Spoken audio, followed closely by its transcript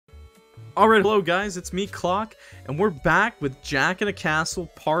Alright, hello guys, it's me, Clock, and we're back with Jack in a Castle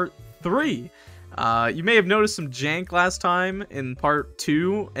Part 3. You may have noticed some jank last time in Part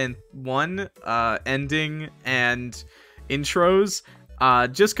 2 and 1, ending and intros.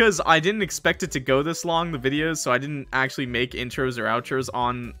 Just because I didn't expect it to go this long, the videos, so I didn't actually make intros or outros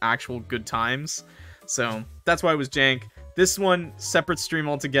on actual good times. So, that's why it was jank. This one, separate stream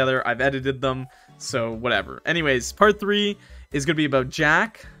altogether, I've edited them, so whatever. Anyways, Part 3 is going to be about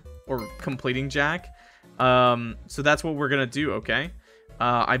Jack, or completing Jack. So that's what we're gonna do, okay?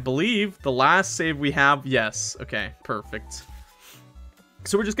 I believe the last save we have, yes. Okay, perfect.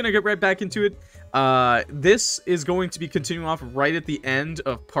 So we're just gonna get right back into it. This is going to be continuing off right at the end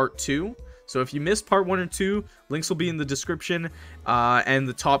of part 2. So if you missed part 1 or 2, links will be in the description, and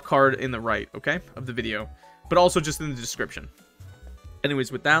the top card in the right, okay, of the video. But also just in the description.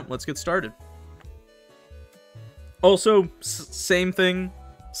 Anyways, with that, let's get started. Also, same thing.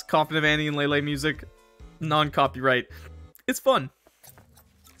 It's Coffin of Annie and Lele music, non-copyright. It's fun.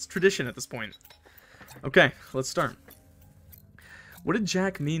 It's tradition at this point. Okay, let's start. What did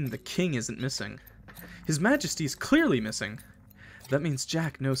Jack mean the king isn't missing? His Majesty is clearly missing. That means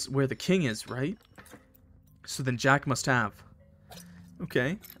Jack knows where the king is, right? So then Jack must have.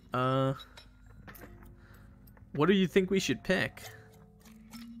 Okay, what do you think we should pick?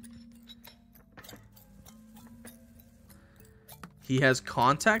 He has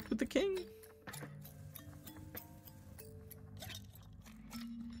contact with the king?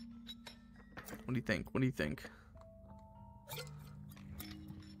 What do you think? What do you think?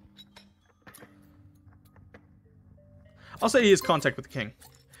 I'll say he has contact with the king.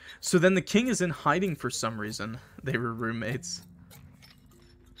 So then the king is in hiding for some reason. They were roommates.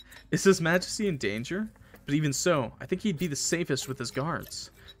 Is His Majesty in danger? But even so, I think he'd be the safest with his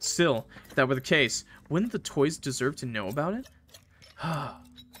guards. Still, if that were the case, wouldn't the toys deserve to know about it?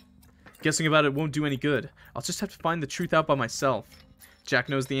 Guessing about it won't do any good. I'll just have to find the truth out by myself. Jack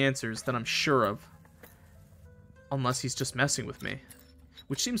knows the answers that I'm sure of. Unless he's just messing with me.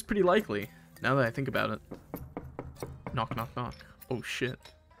 Which seems pretty likely, now that I think about it. Knock, knock, knock. Oh, shit.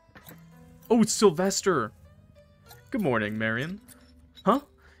 Oh, it's Sylvester! Good morning, Marion. Huh?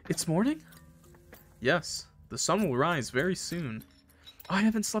 It's morning? Yes, the sun will rise very soon. I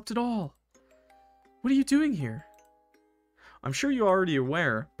haven't slept at all. What are you doing here? I'm sure you're already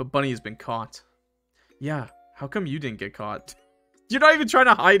aware, but Bunny has been caught. Yeah, how come you didn't get caught? You're not even trying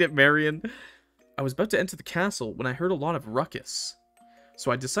to hide it, Marion. I was about to enter the castle when I heard a lot of ruckus.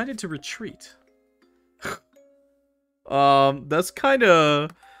 So I decided to retreat. That's kinda...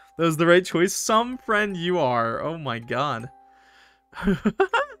 That was the right choice. Some friend you are. Oh my god.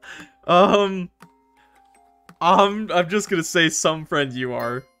 I'm just gonna say some friend you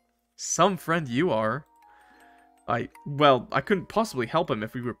are. Some friend you are. Well, I couldn't possibly help him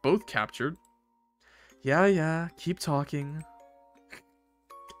if we were both captured. Yeah, keep talking.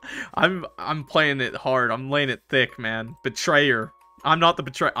 I'm playing it hard. I'm laying it thick, man. Betrayer. I'm not the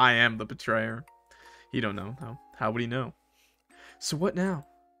betrayer. I am the betrayer. You don't know, though. How would he know? So what now?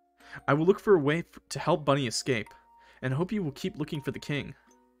 I will look for a way to help Bunny escape, and hope you will keep looking for the king.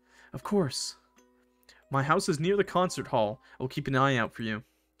 Of course. My house is near the concert hall. I will keep an eye out for you.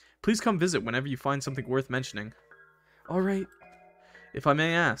 Please come visit whenever you find something worth mentioning. Alright. If I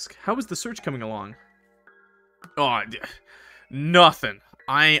may ask, how is the search coming along? Oh, nothing.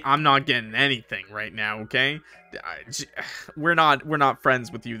 I'm not getting anything right now, okay? We're not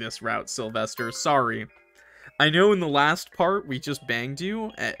friends with you this route, Sylvester. Sorry. I know in the last part we just banged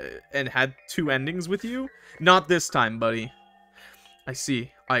you and had 2 endings with you. Not this time, buddy. I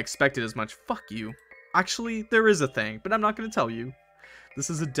see. I expected as much. Fuck you. Actually, there is a thing, but I'm not going to tell you. This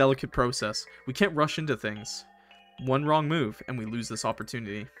is a delicate process. We can't rush into things. One wrong move, and we lose this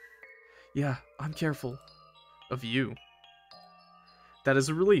opportunity. Yeah, I'm careful. Of you. That is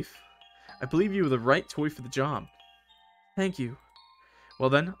a relief. I believe you are the right toy for the job. Thank you. Well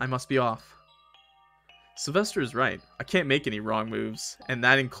then, I must be off. Sylvester is right. I can't make any wrong moves, and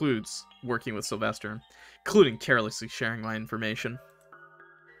that includes working with Sylvester, including carelessly sharing my information.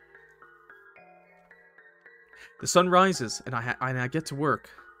 The sun rises, and I get to work.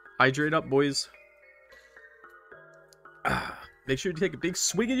 Hydrate up, boys. Make sure to take a big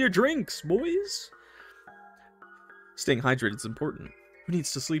swig of your drinks, boys. Staying hydrated is important. Who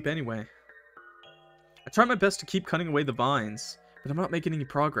needs to sleep anyway? I try my best to keep cutting away the vines, but I'm not making any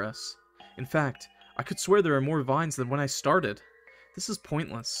progress. In fact, I could swear there are more vines than when I started. This is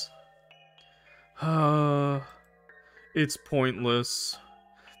pointless. It's pointless.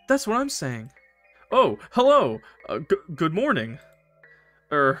 That's what I'm saying. Oh, hello. Good morning.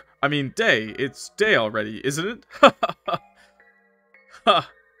 I mean day. It's day already, isn't it? Ha.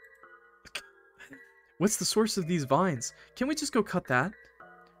 What's the source of these vines? Can't we just go cut that?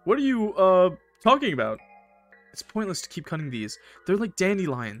 What are you, talking about? It's pointless to keep cutting these. They're like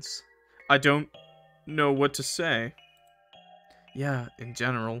dandelions. I don't know what to say. Yeah, in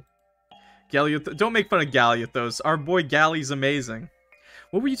general. Don't make fun of Galliathos. Our boy Gally's amazing.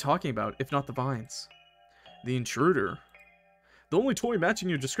 What were you talking about, if not the vines? The intruder. The only toy matching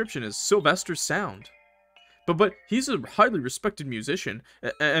your description is Sylvester's Sound. But he's a highly respected musician,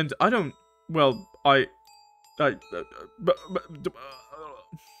 and I don't... Well,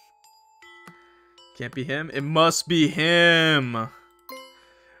 can't be him? It must be him!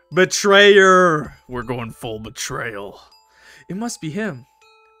 Betrayer! We're going full betrayal. It must be him.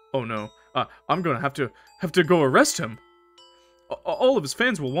 Oh no. I'm gonna have to go arrest him. All of his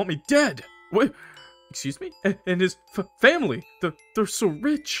fans will want me dead. Wait, excuse me? And his family. They're so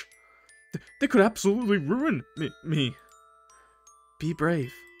rich. They could absolutely ruin me. Be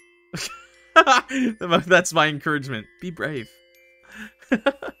brave. That's my encouragement. Be brave.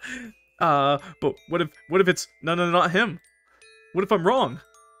 But what if it's no, not him? What if I'm wrong?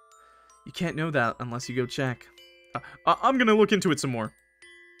 You can't know that unless you go check. I'm gonna look into it some more.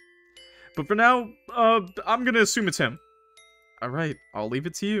 But for now, I'm gonna assume it's him. Alright, I'll leave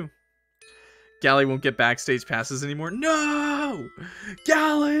it to you. Gally won't get backstage passes anymore. No!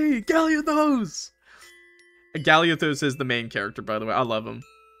 Gally! Galliathos! Galliathos is the main character, by the way. I love him.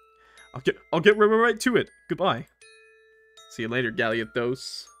 I'll get right to it. Goodbye. See you later,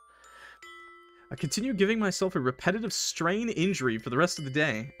 Galliathos. I continue giving myself a repetitive strain injury for the rest of the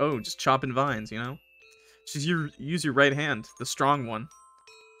day. Oh, just chopping vines, you know? Just use your right hand, the strong one.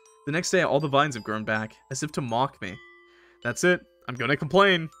 The next day, all the vines have grown back, as if to mock me. That's it. I'm gonna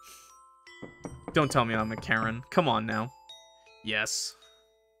complain. Don't tell me I'm a Karen. Come on now. Yes.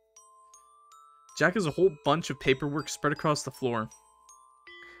 Jack has a whole bunch of paperwork spread across the floor.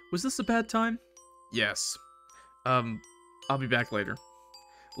 Was this a bad time? Yes. I'll be back later.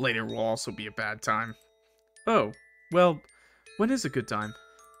 Later will also be a bad time. Oh, well, when is a good time?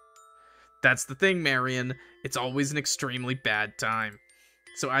 That's the thing, Marion. It's always an extremely bad time.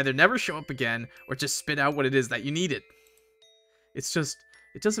 So either never show up again, or just spit out what it is that you needed. It's just,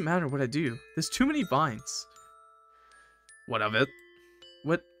 it doesn't matter what I do. There's too many vines. What of it?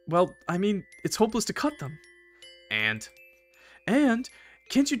 What? Well, I mean, it's hopeless to cut them. And,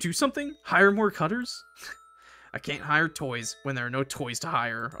 can't you do something? Hire more cutters? I can't hire toys when there are no toys to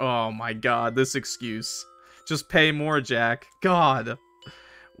hire. Oh my god, this excuse. Just pay more, Jack. God.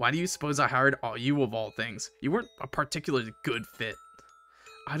 Why do you suppose I hired you of all things? You weren't a particularly good fit.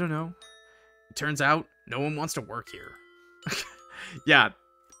 I don't know. It turns out, no one wants to work here. Yeah,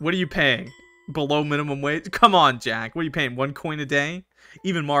 what are you paying? Below minimum wage? Come on, Jack. What are you paying? 1 coin a day?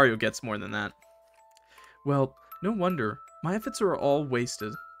 Even Mario gets more than that. Well, no wonder. My efforts are all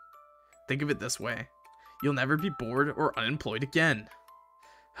wasted. Think of it this way. You'll never be bored or unemployed again.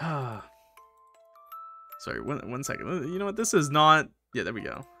 Sorry, one second. You know what? This is not... Yeah, there we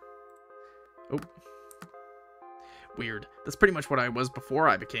go. Oh. Weird. That's pretty much what I was before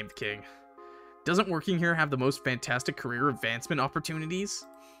I became the king. Doesn't working here have the most fantastic career advancement opportunities?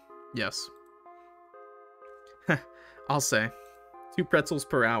 Yes. I'll say. 2 pretzels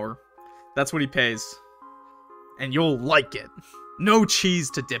per hour. That's what he pays. And you'll like it. No cheese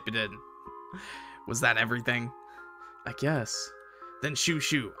to dip it in. Was that everything? I guess. Then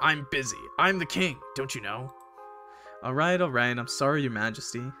shoo. I'm busy. I'm the king, don't you know? Alright. I'm sorry, your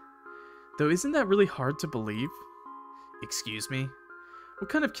majesty. Though isn't that really hard to believe? Excuse me? What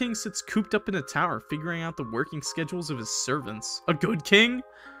kind of king sits cooped up in a tower figuring out the working schedules of his servants? A good king?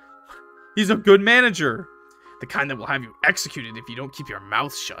 He's a good manager. The kind that will have you executed if you don't keep your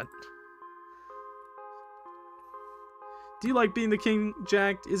mouth shut. Do you like being the king,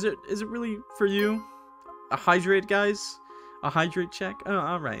 Jack? Is it really for you? A hydrate, guys? A hydrate check? Oh,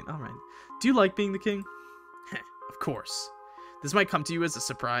 alright. Do you like being the king? Of course. This might come to you as a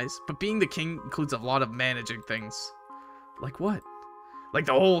surprise, but being the king includes a lot of managing things. Like what? Like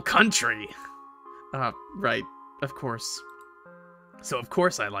the whole country! Right. Of course. So of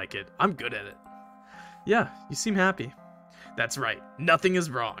course I like it. I'm good at it. Yeah, you seem happy. That's right. Nothing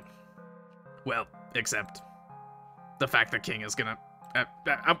is wrong. Well, except the fact that king is gonna...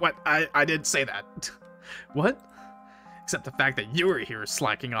 what? I didn't say that. What? Except the fact that you were here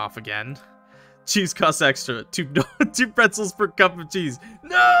slacking off again. Cheese costs extra. 2 pretzels per cup of cheese.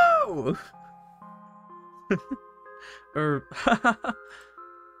 No!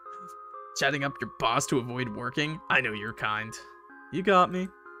 Chatting up your boss to avoid working? I know you're kind. You got me.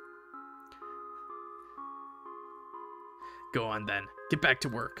 Go on then. Get back to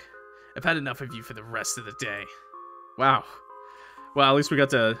work. I've had enough of you for the rest of the day. Wow. Well, at least we got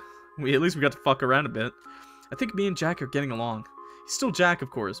to At least we got to fuck around a bit. I think me and Jack are getting along. He's still Jack, of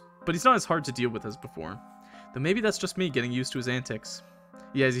course, but he's not as hard to deal with as before. Though maybe that's just me getting used to his antics.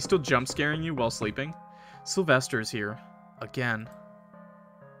 Yeah, is he still jump scaring you while sleeping? Sylvester is here. Again.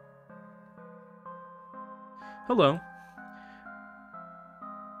 Hello.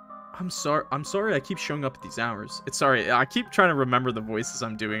 I'm sorry I keep showing up at these hours. I keep trying to remember the voices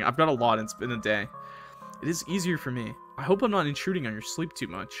I'm doing. I've got a lot, and it's been a day. It is easier for me. I hope I'm not intruding on your sleep too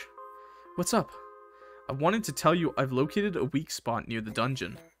much. What's up? I wanted to tell you I've located a weak spot near the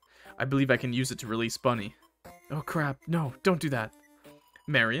dungeon. I believe I can use it to release Bunny. Oh crap, no, don't do that.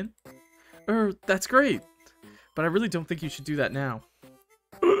 Marion? That's great. But I really don't think you should do that now.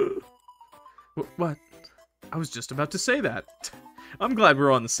 What? I was just about to say that. I'm glad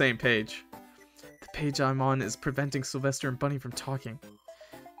we're on the same page. The page I'm on is preventing Sylvester and Bunny from talking.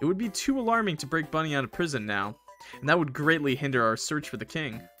 It would be too alarming to break Bunny out of prison now, and that would greatly hinder our search for the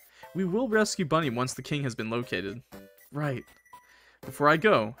king. We will rescue Bunny once the king has been located. Right. Before I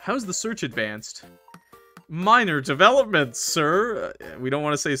go, how's the search advanced? Minor developments, sir. We don't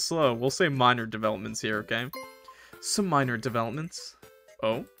want to say slow. We'll say minor developments here, okay? Some minor developments.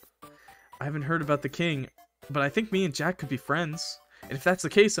 Oh? I haven't heard about the king, but I think me and Jack could be friends. And if that's the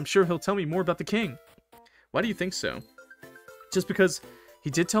case, I'm sure he'll tell me more about the king. Why do you think so? Just because he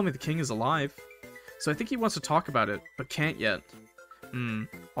did tell me the king is alive. So I think he wants to talk about it, but can't yet.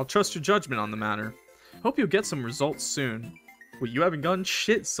 I'll trust your judgment on the matter. Hope you'll get some results soon. Well, you haven't gotten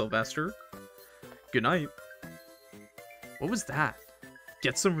shit, Sylvester. Good night. What was that?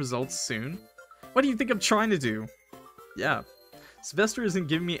 Get some results soon? What do you think I'm trying to do? Yeah. Sylvester isn't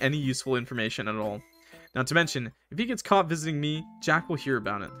giving me any useful information at all. Not to mention, if he gets caught visiting me, Jack will hear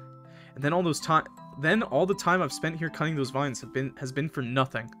about it. And then all the time I've spent here cutting those vines has been for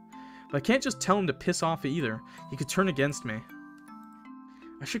nothing. But I can't just tell him to piss off either. He could turn against me.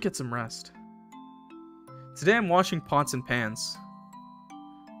 I should get some rest. Today I'm washing pots and pans.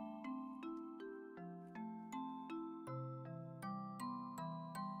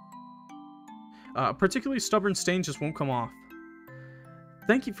 A particularly stubborn stain just won't come off.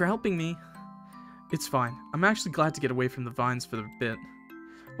 Thank you for helping me. It's fine. I'm actually glad to get away from the vines for a bit.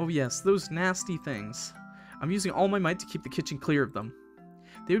 Oh yes, those nasty things. I'm using all my might to keep the kitchen clear of them.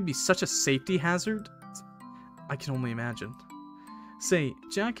 They would be such a safety hazard. I can only imagine. Say,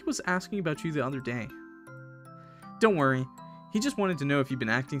 Jack was asking about you the other day. Don't worry. He just wanted to know if you've been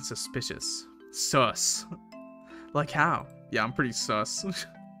acting suspicious. Sus. Like how? Yeah, I'm pretty sus.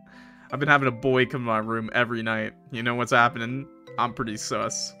 I've been having a boy come to my room every night. You know what's happening? I'm pretty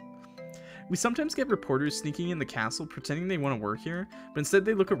sus. We sometimes get reporters sneaking in the castle pretending they want to work here, but instead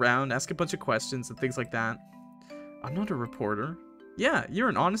they look around, ask a bunch of questions and things like that. I'm not a reporter. Yeah, you're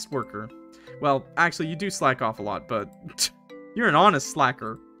an honest worker. Well, actually, you do slack off a lot, but you're an honest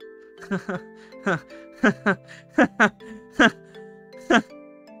slacker.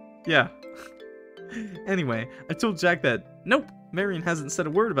 Yeah. Anyway, I told Jack that, nope, Marion hasn't said a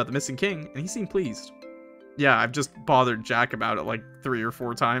word about the missing king, and he seemed pleased. Yeah, I've just bothered Jack about it like 3 or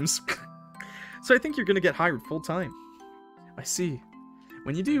 4 times. So I think you're gonna get hired full-time. I see.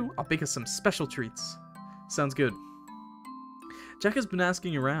 When you do, I'll bake us some special treats. Sounds good. Jack has been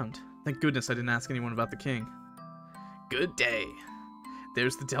asking around. Thank goodness I didn't ask anyone about the king. Good day.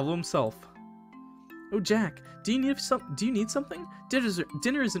 There's the devil himself. Oh, Jack, do you need something?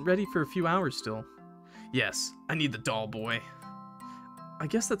 Dinner isn't ready for a few hours still. Yes, I need the doll boy. I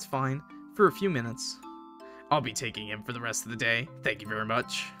guess that's fine, for a few minutes. I'll be taking him for the rest of the day. Thank you very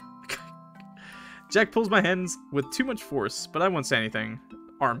much. Jack pulls my hands with too much force, but I won't say anything.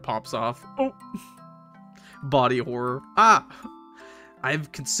 Arm pops off. Oh! Body horror. Ah! I've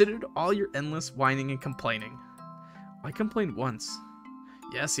considered all your endless whining and complaining. I complained once.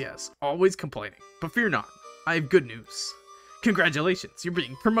 Yes, always complaining. But fear not, I have good news. Congratulations, you're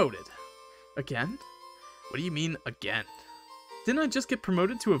being promoted. Again? What do you mean, again? Didn't I just get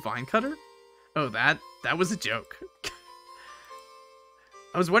promoted to a vine cutter? Oh, that was a joke.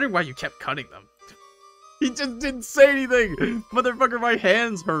 I was wondering why you kept cutting them. He just didn't say anything! Motherfucker, my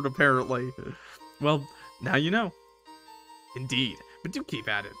hands hurt, apparently. Well, now you know. Indeed, but do keep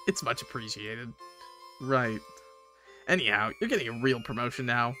at it. It's much appreciated. Right. Anyhow, you're getting a real promotion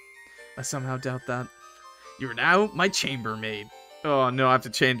now. I somehow doubt that. You're now my chambermaid. Oh no, I have to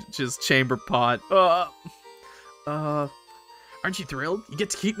change his chamber pot. Aren't you thrilled? You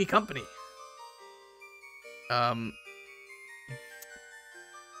get to keep me company. I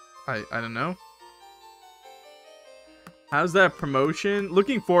don't know. How's that promotion?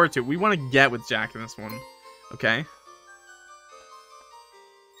 Looking forward to it. We want to get with Jack in this one. Okay.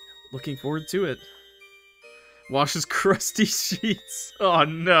 Looking forward to it. Washes crusty sheets. Oh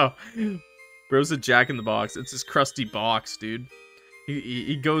no. Bro's a Jack in the Box. It's his crusty box, dude.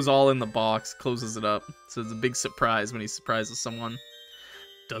 He goes all in the box, closes it up. So it's a big surprise when he surprises someone.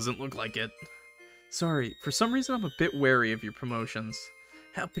 Doesn't look like it. Sorry, for some reason I'm a bit wary of your promotions.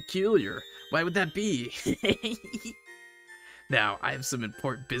 How peculiar. Why would that be? Now, I have some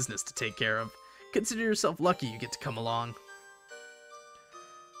important business to take care of. Consider yourself lucky you get to come along.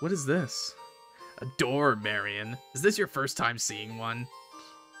 What is this? A door, Marion. Is this your first time seeing one?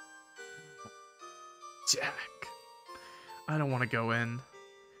 Jack. I don't want to go in.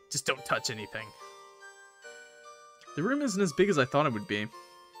 Just don't touch anything. The room isn't as big as I thought it would be.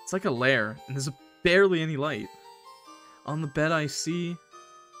 It's like a lair, and there's barely any light. On the bed I see...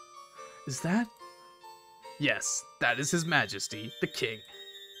 Is that? Yes, that is His Majesty, the King.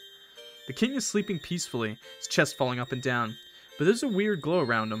 The King is sleeping peacefully, his chest falling up and down, but there's a weird glow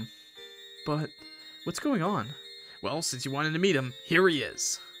around him. But, what's going on? Well, since you wanted to meet him, here he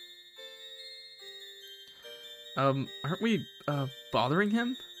is. Aren't we, bothering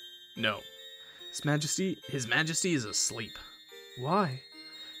him? No. His Majesty is asleep. Why?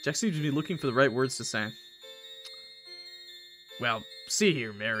 Jack seems to be looking for the right words to say. Well, see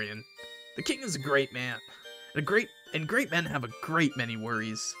here, Marion. The King is a great man. And great men have a great many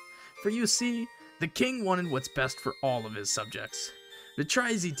worries. For you see, the King wanted what's best for all of his subjects. But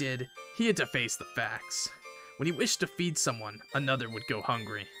try as he did, he had to face the facts. When he wished to feed someone, another would go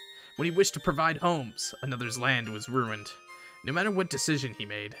hungry. When he wished to provide homes, another's land was ruined. No matter what decision he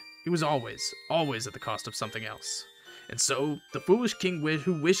made, it was always at the cost of something else. And so, the foolish king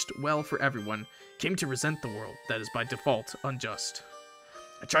who wished well for everyone came to resent the world that is by default unjust.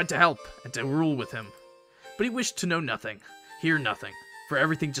 I tried to help and to rule with him, but he wished to know nothing, hear nothing, for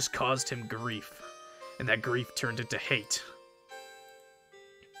everything just caused him grief, and that grief turned into hate.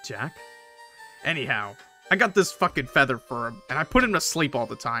 Jack? Anyhow, I got this fucking feather for him, and I put him to sleep all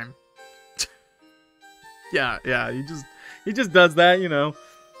the time. Yeah, he just does that, you know.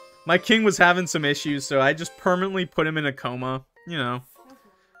 My king was having some issues, so I just permanently put him in a coma, you know.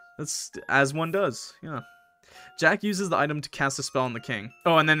 That's as one does, yeah. Jack uses the item to cast a spell on the king.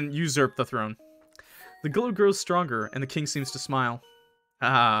 Oh, and then usurp the throne. The glow grows stronger, and the king seems to smile.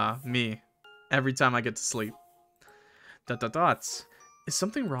 Ah, me. Every time I get to sleep. ... Is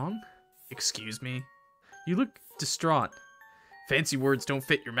something wrong? Excuse me? You look distraught. Fancy words don't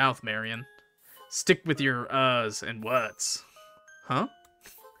fit your mouth, Marion. Stick with your uhs and whats. Huh?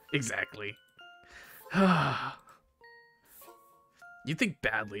 Exactly. You think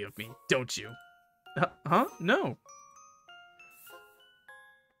badly of me, don't you? Huh? No.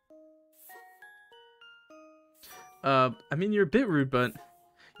 I mean, you're a bit rude, but...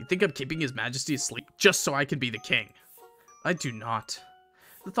 You think I'm keeping His Majesty asleep just so I can be the king? I do not.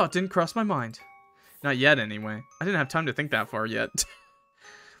 The thought didn't cross my mind. Not yet, anyway. I didn't have time to think that far yet.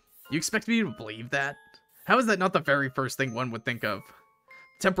 You expect me to believe that? How is that not the very first thing one would think of?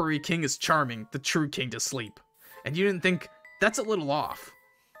 The temporary king is charming, the true king to sleep. And you didn't think, that's a little off.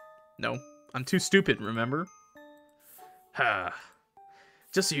 No, I'm too stupid, remember?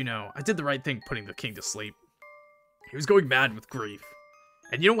 Just so you know, I did the right thing putting the king to sleep. He was going mad with grief.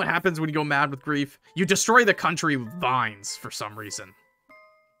 And you know what happens when you go mad with grief? You destroy the country with vines, for some reason.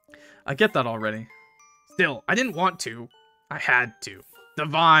 I get that already. Still, I didn't want to. I had to. The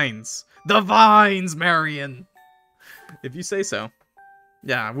vines! The vines, Marion! If you say so.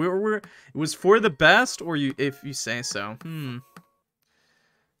 Yeah, it was for the best, or if you say so.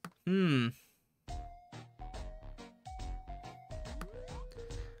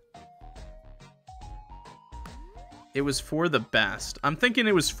 It was for the best. I'm thinking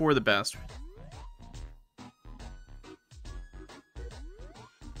it was for the best.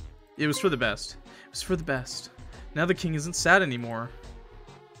 It was for the best. It was for the best. Now the king isn't sad anymore.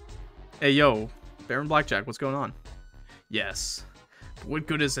 Hey, yo. Baron Blackjack, what's going on? Yes. But what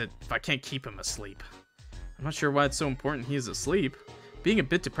good is it if I can't keep him asleep? I'm not sure why it's so important he is asleep. Being a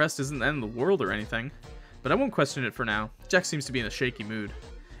bit depressed isn't the end of the world or anything. But I won't question it for now. Jack seems to be in a shaky mood.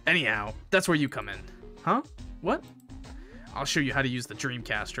 Anyhow, that's where you come in. Huh? What? I'll show you how to use the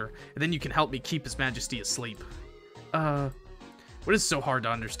Dreamcaster, and then you can help me keep His Majesty asleep. What is so hard to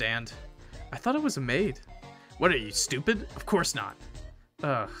understand? I thought it was a maid. What are you, stupid? Of course not.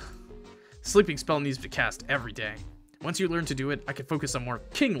 Sleeping spell needs to be cast every day. Once you learn to do it, I can focus on more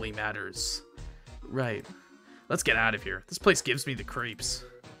kingly matters. Right. Let's get out of here. This place gives me the creeps.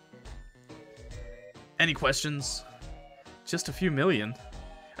 Any questions? Just a few million.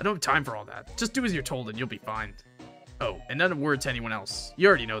 I don't have time for all that. Just do as you're told and you'll be fine. Oh, and not a word to anyone else. You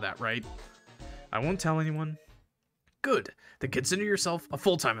already know that, right? I won't tell anyone. Good. Then consider yourself a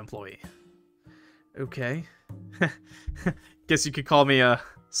full-time employee. Okay. Guess you could call me a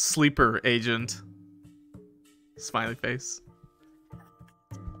sleeper agent. Smiley face.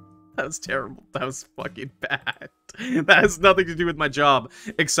 That was terrible. That was fucking bad. That has nothing to do with my job,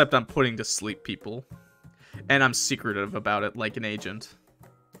 except I'm putting to sleep people. And I'm secretive about it, like an agent.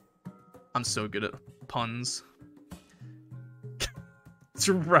 I'm so good at puns.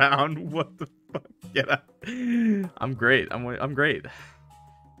 Drown? What the fuck? Get out. I'm great. I'm great.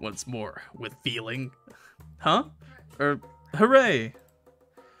 Once more, with feeling. Huh? Hooray!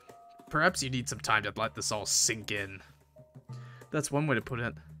 Perhaps you need some time to let this all sink in. That's one way to put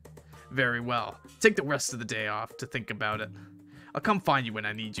it. Very well. Take the rest of the day off to think about it. I'll come find you when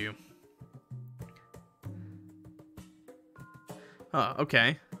I need you. Oh,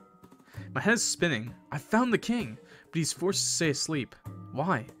 okay. My head is spinning. I found the king, but he's forced to stay asleep.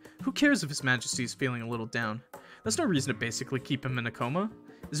 Why? Who cares if His Majesty is feeling a little down? That's no reason to basically keep him in a coma.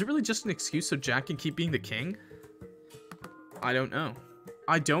 Is it really just an excuse so Jack can keep being the king? I don't know.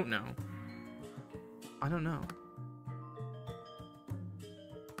 I don't know. I don't know.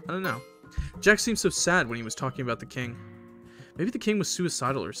 I don't know. Jack seemed so sad when he was talking about the king. Maybe the king was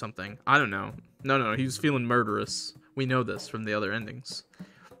suicidal or something. I don't know. No, he was feeling murderous. We know this from the other endings.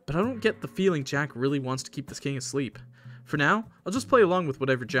 But I don't get the feeling Jack really wants to keep this king asleep. For now, I'll just play along with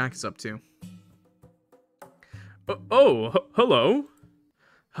whatever Jack is up to. Hello?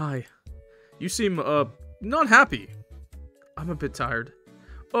 Hi. You seem, not happy. I'm a bit tired.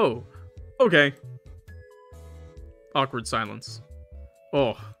 Oh, okay. Awkward silence.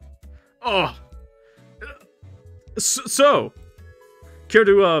 Oh. So, care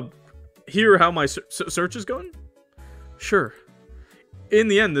to, hear how my search is going? Sure. In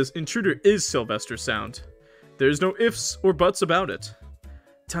the end, this intruder is Sylvester Sound. There's no ifs or buts about it.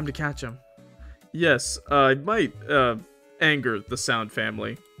 Time to catch him. Yes, I might, anger the Sound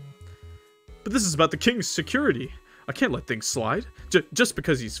family. But this is about the king's security. I can't let things slide, just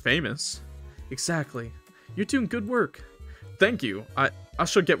because he's famous. Exactly. You're doing good work. Thank you. I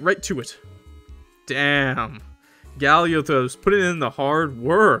shall get right to it. Damn. Galiothos put in the hard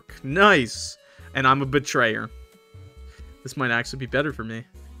work. Nice. And I'm a betrayer. This might actually be better for me.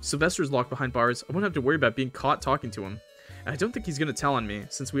 Sylvester's locked behind bars. I won't have to worry about being caught talking to him. And I don't think he's going to tell on me,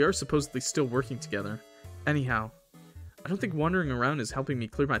 since we are supposedly still working together. Anyhow, I don't think wandering around is helping me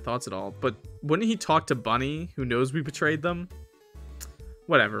clear my thoughts at all, but wouldn't he talk to Bunny, who knows we betrayed them?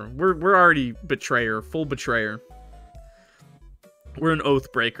 Whatever. We're already betrayer, full betrayer. We're an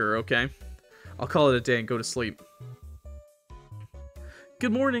oath breaker, okay? I'll call it a day and go to sleep.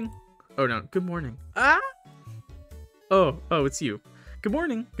 Good morning. Oh no, good morning. Ah! Oh, it's you. Good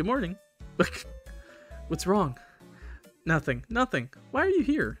morning. Good morning. What's wrong? Nothing. Why are you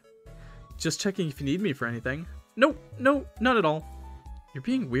here? Just checking if you need me for anything. No, not at all. You're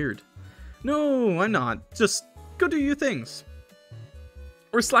being weird. No, I'm not. Just go do your things.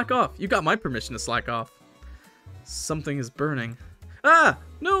 Or slack off. You got my permission to slack off. Something is burning. Ah!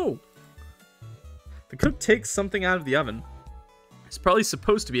 No! The cook takes something out of the oven. It's probably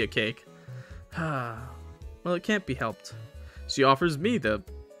supposed to be a cake. Well, it can't be helped. She offers me the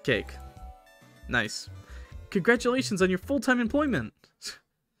cake. Nice. Congratulations on your full-time employment.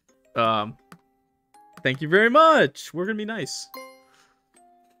 Thank you very much. We're gonna be nice.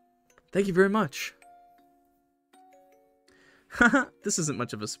 Thank you very much. Haha, this isn't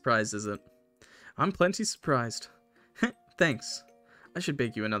much of a surprise, is it? I'm plenty surprised. Thanks. I should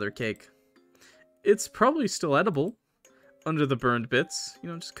bake you another cake. It's probably still edible. Under the burned bits. You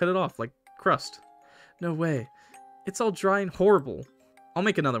know, just cut it off like crust. No way. It's all dry and horrible. I'll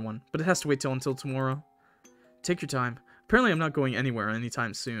make another one, but it has to wait until tomorrow. Take your time. Apparently I'm not going anywhere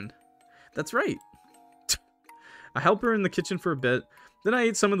anytime soon. That's right. I helped her in the kitchen for a bit. Then I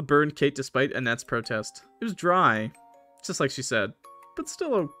ate some of the burned cake despite Annette's protest. It was dry. Just like she said. But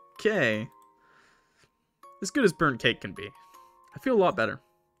still okay. As good as burnt cake can be. I feel a lot better.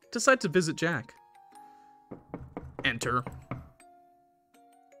 Decide to visit Jack. Enter.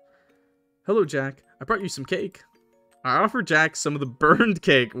 Hello, Jack. I brought you some cake. I offered Jack some of the burned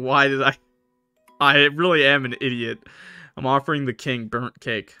cake. Why did I? I really am an idiot. I'm offering the king burnt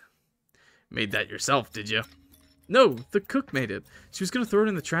cake. Made that yourself, did you? No, the cook made it. She was gonna throw it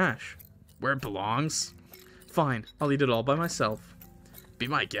in the trash. Where it belongs. Fine, I'll eat it all by myself. Be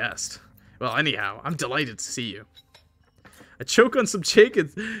my guest. Well, anyhow, I'm delighted to see you. I choke on some cake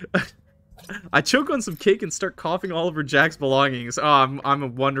and start coughing all over Jack's belongings. Oh, I'm a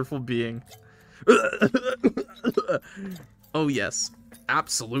wonderful being. Oh yes,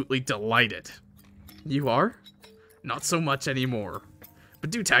 absolutely delighted. You are? Not so much anymore. But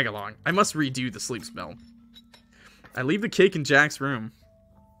do tag along. I must redo the sleep spell. I leave the cake in Jack's room.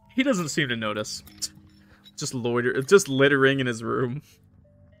 He doesn't seem to notice. Just littering in his room.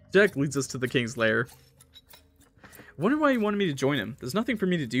 Jack leads us to the king's lair. I wonder why he wanted me to join him. There's nothing for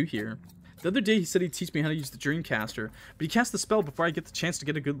me to do here. The other day he said he'd teach me how to use the Dreamcaster, but he cast the spell before I get the chance to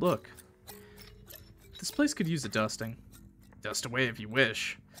get a good look. This place could use a dusting. Dust away if you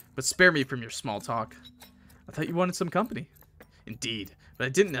wish, but spare me from your small talk. I thought you wanted some company. Indeed, but I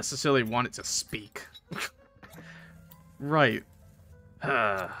didn't necessarily want it to speak. Right.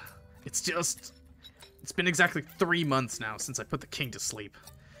 It's been exactly 3 months now since I put the king to sleep.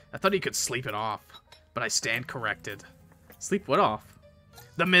 I thought he could sleep it off, but I stand corrected. Sleep what off?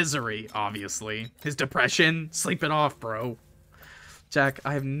 The misery, obviously. His depression. Sleep it off, bro. Jack,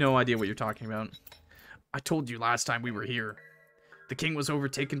 I have no idea what you're talking about. I told you last time we were here. The king was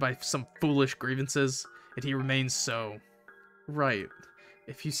overtaken by some foolish grievances, and he remains so. Right.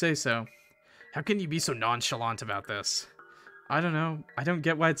 If you say so. How can you be so nonchalant about this? I don't know. I don't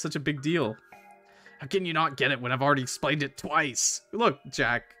get why it's such a big deal. How can you not get it when I've already explained it twice? Look,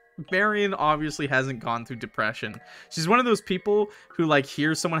 Jack, Marion obviously hasn't gone through depression. She's one of those people who, like,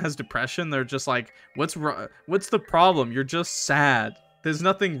 hear someone has depression, they're just like, what's the problem? You're just sad. There's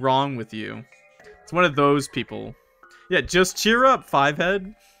nothing wrong with you. It's one of those people. Yeah, just cheer up,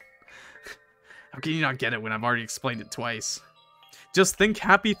 Fivehead. How can you not get it when I've already explained it twice? Just think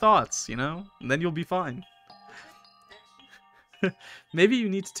happy thoughts, you know? And then you'll be fine. Maybe you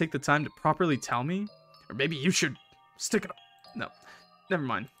need to take the time to properly tell me? Or maybe you should stick it up. No, never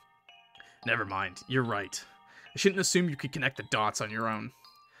mind. Never mind, you're right. I shouldn't assume you could connect the dots on your own.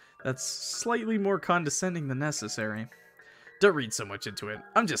 That's slightly more condescending than necessary. Don't read so much into it.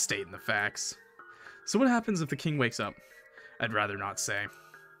 I'm just stating the facts. So what happens if the king wakes up? I'd rather not say.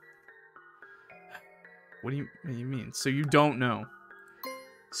 What do you mean? So you don't know?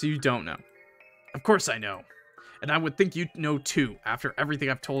 So you don't know? Of course I know. And I would think you'd know too, after everything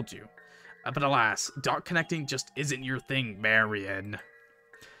I've told you. But alas, dot connecting just isn't your thing, Marion.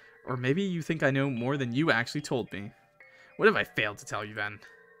 Or maybe you think I know more than you actually told me. What have I failed to tell you then?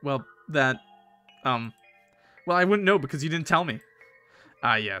 Well, well, I wouldn't know because you didn't tell me.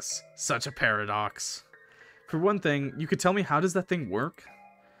 Ah, yes. Such a paradox. For one thing, you could tell me how does that thing work?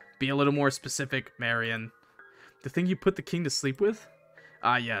 Be a little more specific, Marion. The thing you put the king to sleep with?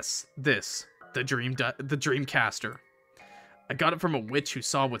 Ah, yes. This. The Dreamcaster. I got it from a witch who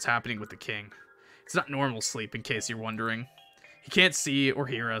saw what's happening with the king. It's not normal sleep, in case you're wondering. He can't see or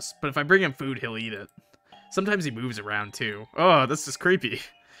hear us, but if I bring him food, he'll eat it. Sometimes he moves around, too. Oh, this is creepy.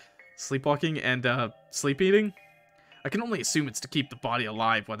 Sleepwalking and, sleep eating? I can only assume it's to keep the body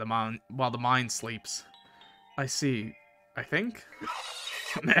alive while the mind sleeps. I see. I think?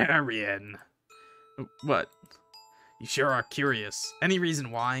 Marion. What? You sure are curious. Any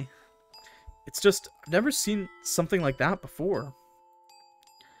reason why? It's just, I've never seen something like that before.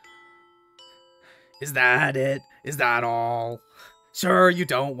 Is that it? Is that all? Sure you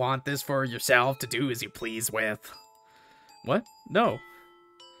don't want this for yourself to do as you please with? What? No.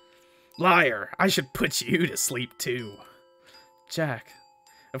 Liar, I should put you to sleep too. Jack.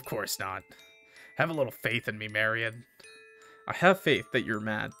 Of course not. Have a little faith in me, Marion. I have faith that you're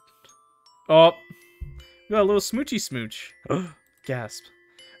mad. Oh. We got a little smoochy smooch. Gasp.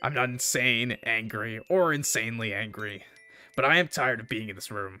 I'm not insane, angry, or insanely angry. But I am tired of being in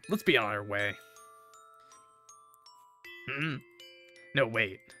this room. Let's be on our way. No,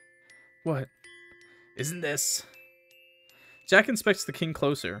 wait. What? Isn't this... Jack inspects the king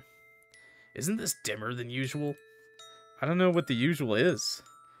closer. Isn't this dimmer than usual? I don't know what the usual is.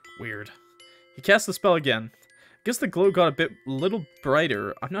 Weird. He casts the spell again. I guess the glow got a little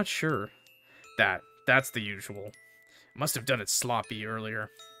brighter. I'm not sure. That's the usual. Must have done it sloppy earlier.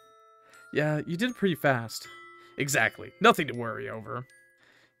 Yeah, you did it pretty fast. Exactly. Nothing to worry over.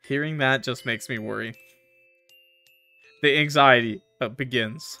 Hearing that just makes me worry. The anxiety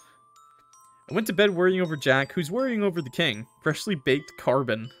begins. I went to bed worrying over Jack, who's worrying over the king. Freshly baked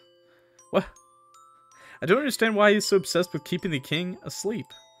carbon. What? I don't understand why he's so obsessed with keeping the king asleep.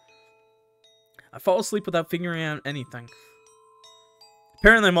 I fall asleep without figuring out anything.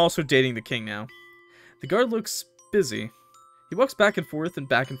 Apparently I'm also dating the king now. The guard looks busy. He walks back and forth and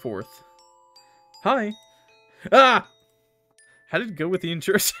back and forth. Hi. Ah! How did it go with the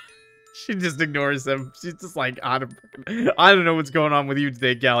insurance? She just ignores him. She's just like, I don't know what's going on with you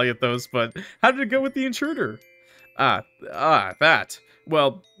today, Galiathos, but how did it go with the intruder? That.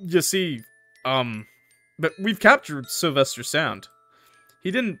 Well, you see, but we've captured Sylvester Sound.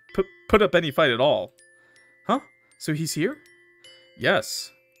 He didn't put up any fight at all. Huh? So he's here?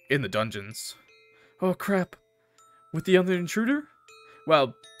 Yes, in the dungeons. Oh, crap. With the other intruder?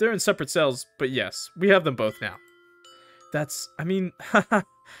 Well, they're in separate cells, but yes, we have them both now. I mean, haha.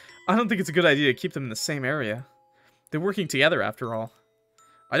 I don't think it's a good idea to keep them in the same area. They're working together after all.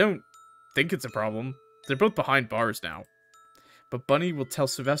 I don't think it's a problem. They're both behind bars now. But Bunny will tell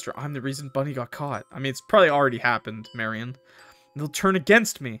Sylvester I'm the reason Bunny got caught. I mean, it's probably already happened, Marion. They'll turn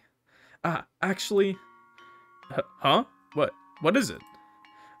against me. Actually... Huh? What is it?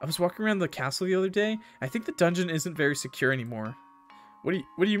 I was walking around the castle the other day. I think the dungeon isn't very secure anymore. What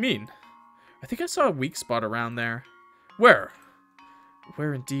do you mean? I think I saw a weak spot around there. Where?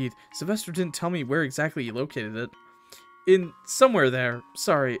 Where indeed. Sylvester didn't tell me where exactly he located it. In somewhere there.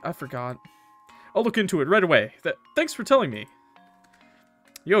 Sorry, I forgot. I'll look into it right away. Thanks for telling me.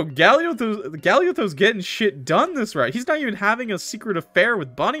 Yo, Galiotho's getting shit done this right. He's not even having a secret affair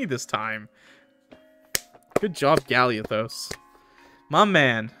with Bunny this time. Good job, Galiathos. My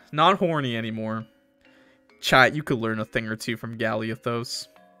man, not horny anymore. Chat, you could learn a thing or two from Galiathos.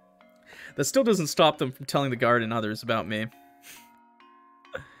 That still doesn't stop them from telling the guard and others about me.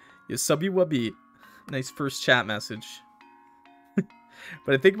 You subby wubby. Nice first chat message.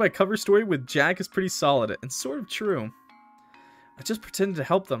 But I think my cover story with Jack is pretty solid and sort of true. I just pretended to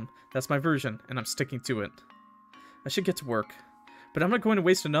help them. That's my version, and I'm sticking to it. I should get to work. But I'm not going to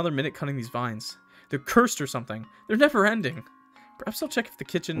waste another minute cutting these vines. They're cursed or something. They're never ending. Perhaps I'll check if the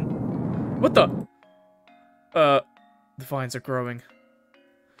kitchen... What the? The vines are growing.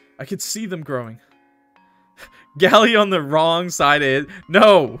 I could see them growing. Galley on the wrong side of it.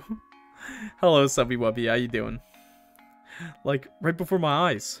 No! Hello, Subby Wubby. How you doing? Like, right before my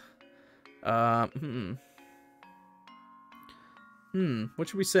eyes. What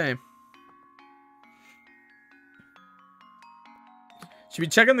should we say? Should we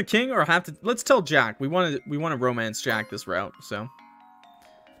check on the king or have to... Let's tell Jack. We want to romance Jack this route, so...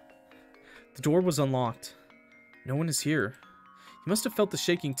 The door was unlocked. No one is here. He must have felt the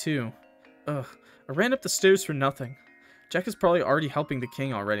shaking too. Ugh. I ran up the stairs for nothing. Jack is probably already helping the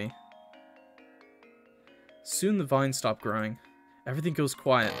king already. Soon the vines stop growing. Everything goes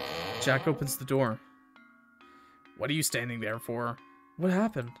quiet. Jack opens the door. What are you standing there for? What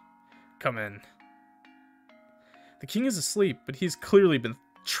happened? Come in. The king is asleep, but he's clearly been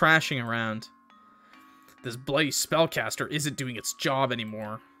trashing around. This bloody spellcaster isn't doing its job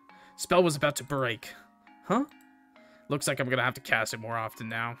anymore. Spell was about to break. Huh? Looks like I'm gonna have to cast it more often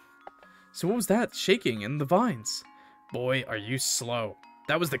now. So what was that shaking in the vines? Boy, are you slow.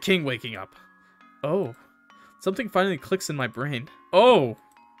 That was the king waking up. Oh. Something finally clicks in my brain. Oh!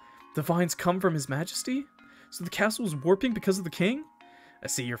 The vines come from His Majesty? So the castle is warping because of the king? I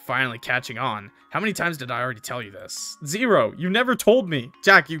see you're finally catching on. How many times did I already tell you this? 0. You never told me.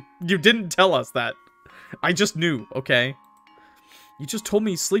 Jack, you didn't tell us that. I just knew, okay? You just told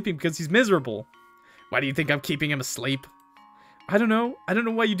me he's sleeping because he's miserable. Why do you think I'm keeping him asleep? I don't know. I don't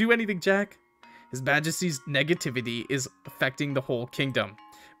know why you do anything, Jack. His Majesty's negativity is affecting the whole kingdom.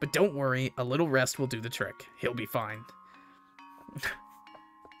 But don't worry, a little rest will do the trick. He'll be fine.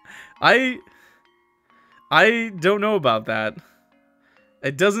 I don't know about that.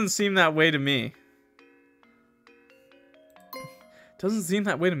 It doesn't seem that way to me. Doesn't seem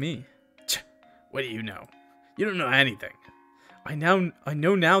that way to me. What do you know? You don't know anything. I know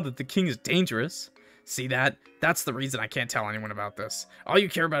now that the king is dangerous. See that? That's the reason I can't tell anyone about this. All you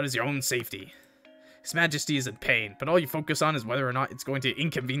care about is your own safety. His Majesty is in pain, but all you focus on is whether or not it's going to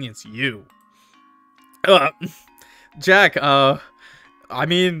inconvenience you. Jack, I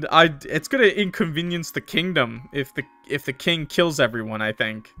mean, it's gonna inconvenience the kingdom if the king kills everyone. I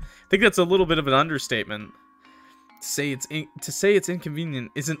think that's a little bit of an understatement. To say it's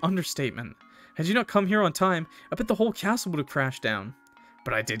inconvenient is an understatement. Had you not come here on time, I bet the whole castle would have crashed down.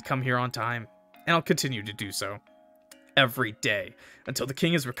 But I did come here on time, and I'll continue to do so every day until the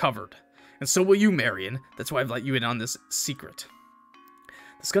king is recovered. And so will you, Marion. That's why I've let you in on this secret.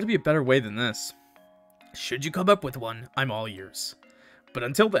 There's got to be a better way than this. Should you come up with one, I'm all ears. But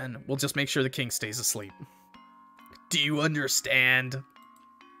until then, we'll just make sure the king stays asleep. Do you understand?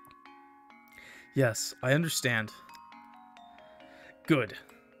 Yes, I understand. Good.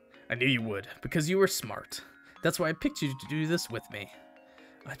 I knew you would, because you were smart. That's why I picked you to do this with me.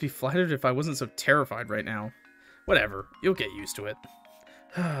 I'd be flattered if I wasn't so terrified right now. Whatever, you'll get used to it.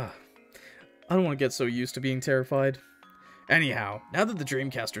 I don't want to get so used to being terrified. Anyhow, now that the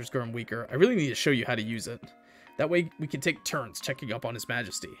Dreamcaster's grown weaker, I really need to show you how to use it. That way we can take turns checking up on His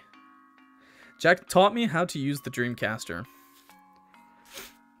Majesty. Jack taught me how to use the Dreamcaster.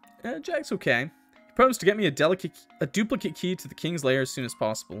 Jack's okay. He promised to get me a duplicate key to the king's lair as soon as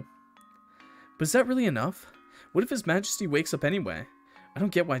possible. But is that really enough? What if His Majesty wakes up anyway? I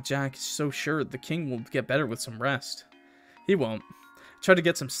don't get why Jack is so sure the king will get better with some rest. He won't. Try to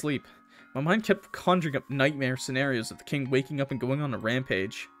get some sleep. My mind kept conjuring up nightmare scenarios of the king waking up and going on a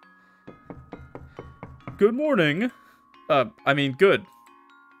rampage. Good morning. I mean, good.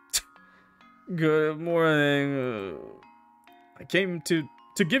 Good morning. I came to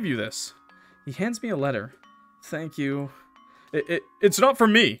give you this. He hands me a letter. Thank you. It's not for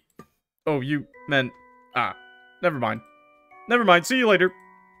me. Oh, you meant... Ah, never mind. Never mind, see you later.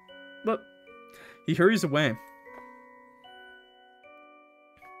 But he hurries away.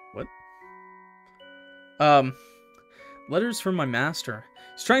 What? Letters from my master.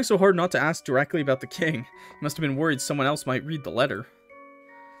 He's trying so hard not to ask directly about the king. He must have been worried someone else might read the letter.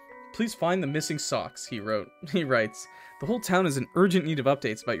 Please find the missing socks, he wrote. He writes, the whole town is in urgent need of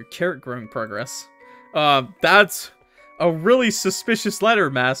updates about your carrot growing progress. That's a really suspicious letter,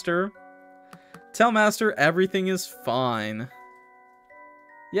 Master. Tell Master everything is fine.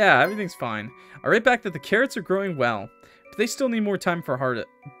 Yeah, everything's fine. I write back that the carrots are growing well, but they still need more time for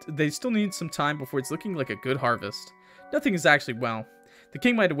They still need some time before it's looking like a good harvest. Nothing is actually well. The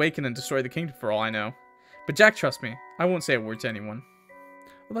king might awaken and destroy the kingdom for all I know. But Jack, trust me, I won't say a word to anyone.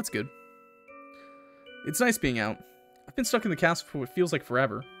 Well, that's good. It's nice being out. I've been stuck in the castle for what feels like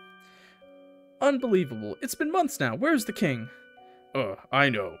forever. Unbelievable. It's been months now. Where's the king? I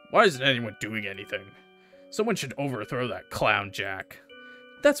know. Why isn't anyone doing anything? Someone should overthrow that clown Jack.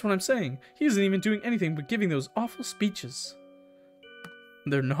 That's what I'm saying. He isn't even doing anything but giving those awful speeches.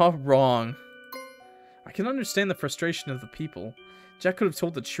 They're not wrong. I can understand the frustration of the people. Jack could have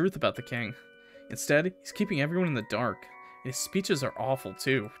told the truth about the king. Instead, he's keeping everyone in the dark. And his speeches are awful,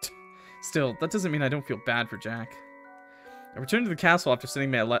 too. Still, that doesn't mean I don't feel bad for Jack. I returned to the castle after sending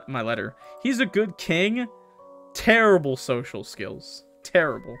my letter. He's a good king. Terrible social skills.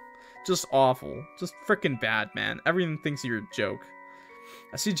 Terrible. Just awful. Just frickin' bad, man. Everyone thinks you're a joke.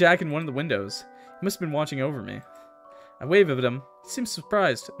 I see Jack in one of the windows. He must have been watching over me. I wave at him. He seems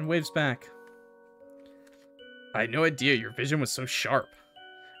surprised and waves back. I had no idea your vision was so sharp.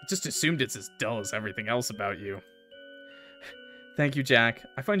 I just assumed it's as dull as everything else about you. Thank you, Jack.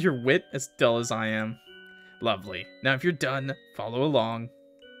 I find your wit as dull as I am. Lovely. Now if you're done, follow along.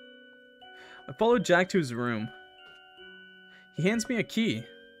 I followed Jack to his room. He hands me a key.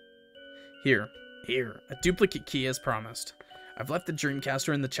 Here, a duplicate key as promised. I've left the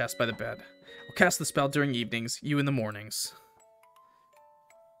Dreamcaster in the chest by the bed. I'll cast the spell during evenings, you in the mornings.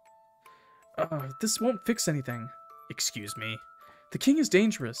 This won't fix anything. Excuse me. The king is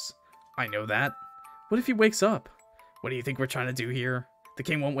dangerous. I know that. What if he wakes up? What do you think we're trying to do here? The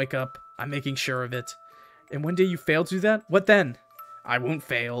king won't wake up. I'm making sure of it. And one day you fail to do that? What then? I won't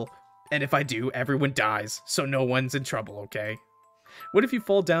fail. And if I do, everyone dies. So no one's in trouble, okay? What if you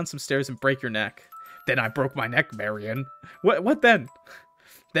fall down some stairs and break your neck? Then I broke my neck, Marion. What then?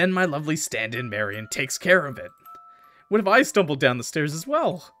 Then my lovely stand-in Marion takes care of it. What if I stumbled down the stairs as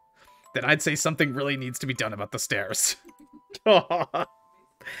well? Then I'd say something really needs to be done about the stairs.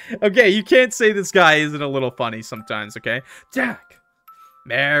 Okay, you can't say this guy isn't a little funny sometimes, okay? Jack!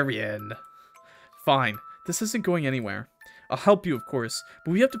 Marion. Fine, this isn't going anywhere. I'll help you, of course,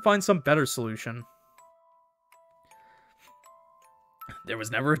 but we have to find some better solution. There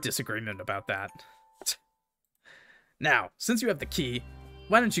was never a disagreement about that. Now, since you have the key,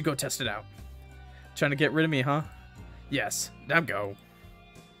 why don't you go test it out? Trying to get rid of me, huh? Yes, now go.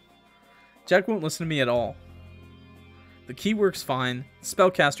 Jack won't listen to me at all. The key works fine. The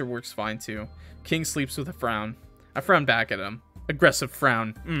spellcaster works fine too. King sleeps with a frown. I frown back at him. Aggressive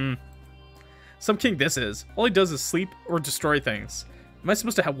frown. Some king this is. All he does is sleep or destroy things. Am I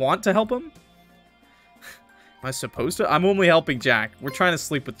supposed to want to help him? Am I supposed to? I'm only helping Jack. We're trying to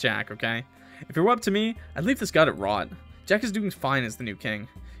sleep with Jack, okay? If it were up to me, I'd leave this guy to rot. Jack is doing fine as the new king.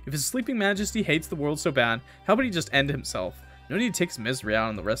 If his sleeping majesty hates the world so bad, how about he just end himself? No need to take his misery out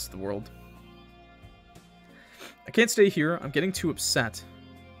on the rest of the world. I can't stay here. I'm getting too upset.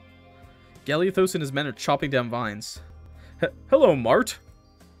 Galiathos and his men are chopping down vines. Hello, Mart.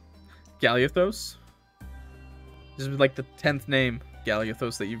 Galiathos? This is like the 10th name,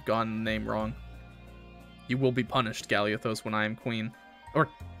 Galiathos, that you've gotten the name wrong. You will be punished, Galiathos, when I am queen. Or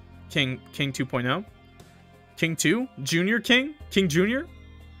King 2.0? King 2? Junior King? King Junior?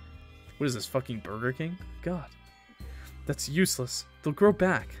 What is this, fucking Burger King? God. That's useless. They'll grow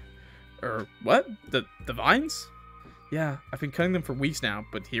back. What? The vines? Yeah, I've been cutting them for weeks now,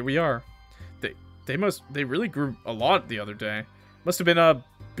 but here we are. They really grew a lot the other day. Must have been,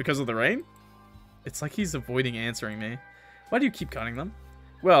 because of the rain? It's like he's avoiding answering me. Why do you keep cutting them?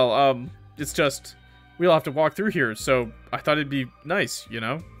 Well, it's just, we'll have to walk through here, so I thought it'd be nice, you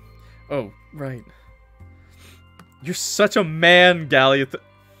know? Oh, right. You're such a man, Galiathos.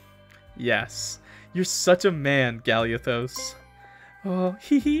 Yes. You're such a man, Galiathos. Oh,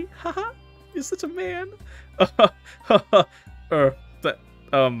 hee hee, haha. You're such a man.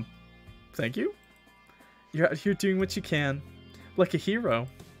 Thank you? You're out here doing what you can. Like a hero.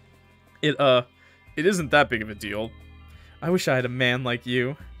 It isn't that big of a deal. I wish I had a man like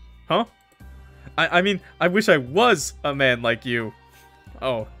you. Huh? I mean, I wish I was a man like you.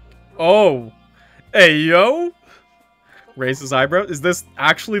 Oh. Oh. Hey, yo? Raise his eyebrow. Is this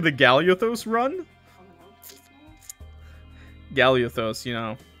actually the Galiothos run? Galiothos, you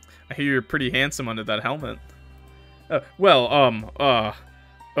know. I hear you're pretty handsome under that helmet.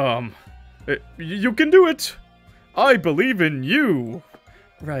 You can do it. I believe in you.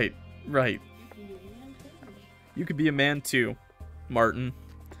 Right, right. You could be a man too, Martin.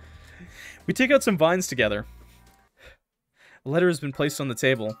 We take out some vines together. A letter has been placed on the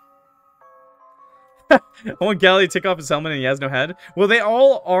table. I want Gally to take off his helmet and he has no head. Well, they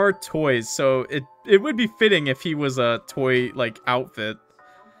all are toys, so it would be fitting if he was a toy, like, outfit.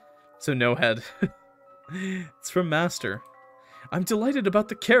 So no head. It's from Master. I'm delighted about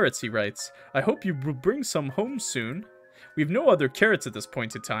the carrots, he writes. I hope you will bring some home soon. We have no other carrots at this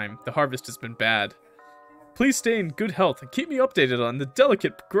point in time. The harvest has been bad. Please stay in good health and keep me updated on the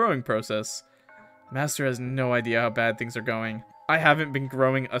delicate growing process. Master has no idea how bad things are going. I haven't been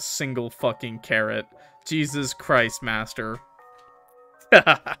growing a single fucking carrot. Jesus Christ, Master.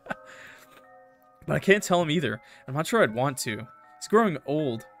 But I can't tell him either. I'm not sure I'd want to. He's growing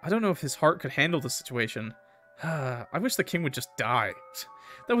old. I don't know if his heart could handle the situation. I wish the king would just die.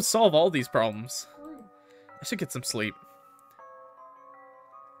 That would solve all these problems. I should get some sleep.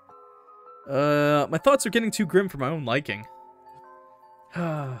 My thoughts are getting too grim for my own liking.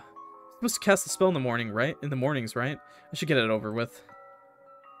 Supposed to cast the spell in the morning, right? In the mornings, right? I should get it over with.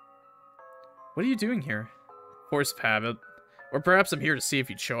 What are you doing here? Force of habit. Or perhaps I'm here to see if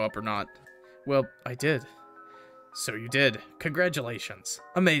you'd show up or not. Well, I did. So you did. Congratulations.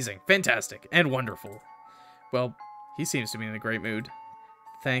 Amazing, fantastic, and wonderful. Well, he seems to be in a great mood.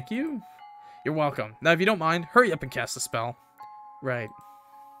 Thank you. You're welcome. Now, if you don't mind, hurry up and cast the spell. Right.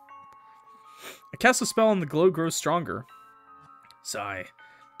 I cast a spell and the glow grows stronger. Sigh.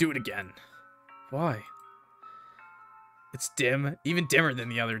 Do it again. Why? It's dim, even dimmer than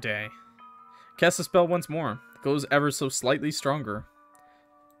the other day. Cast the spell once more. It glows ever so slightly stronger.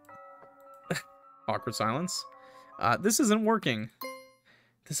 Awkward silence. This isn't working.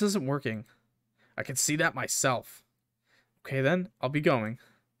 This isn't working. I can see that myself. Okay then, I'll be going.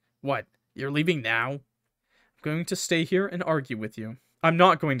 What? You're leaving now? I'm going to stay here and argue with you. I'm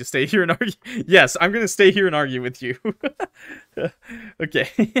not going to stay here and argue. Yes, I'm going to stay here and argue with you. Okay.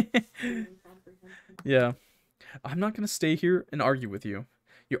 Yeah. I'm not going to stay here and argue with you.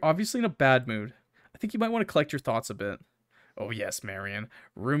 You're obviously in a bad mood. I think you might want to collect your thoughts a bit. Oh yes, Marion.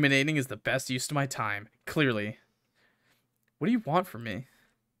 Ruminating is the best use of my time. Clearly. What do you want from me?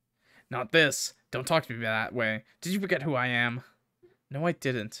 Not this. Don't talk to me that way. Did you forget who I am? No, I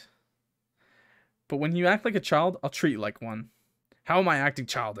didn't. But when you act like a child, I'll treat you like one. How am I acting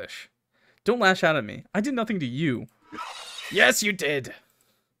childish? Don't lash out at me. I did nothing to you. Yes, you did.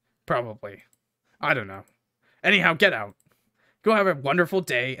 Probably. I don't know. Anyhow, get out. Go have a wonderful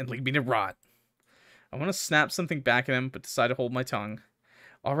day and leave me to rot. I want to snap something back at him, but decide to hold my tongue.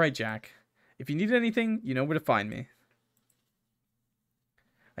 All right, Jack. If you need anything, you know where to find me.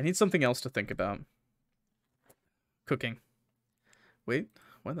 I need something else to think about. Cooking. Wait,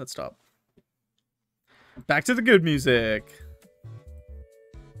 why did that stop? Back to the good music.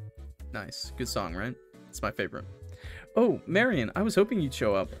 Nice. Good song, right? It's my favorite. Oh, Marion, I was hoping you'd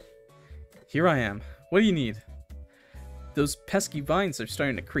show up. Here I am. What do you need? Those pesky vines are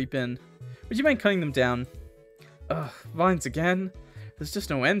starting to creep in. Would you mind cutting them down? Ugh, vines again? There's just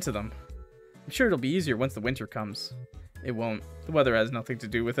no end to them. I'm sure it'll be easier once the winter comes. It won't. The weather has nothing to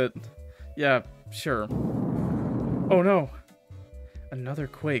do with it. Yeah, sure. Oh no! Another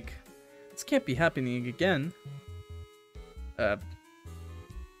quake. This can't be happening again.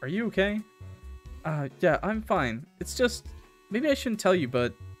 Are you okay? Yeah, I'm fine. It's just... Maybe I shouldn't tell you,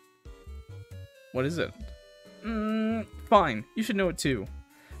 but... What is it? Fine. You should know it too.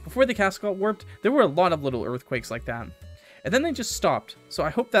 Before the castle got warped, there were a lot of little earthquakes like that. And then they just stopped, so I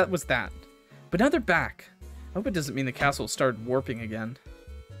hope that was that. But now they're back. I hope it doesn't mean the castle started warping again.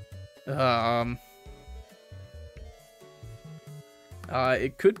 It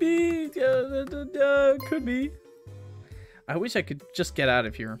could be. Could be. I wish I could just get out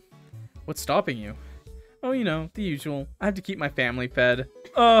of here. What's stopping you? Oh, you know, the usual. I have to keep my family fed.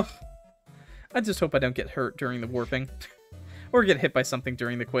 Ugh. I just hope I don't get hurt during the warping. Or get hit by something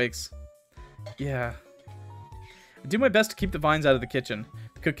during the quakes. Yeah. I do my best to keep the vines out of the kitchen.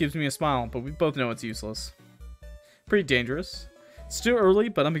 The cook gives me a smile, but we both know it's useless. Pretty dangerous. It's still early,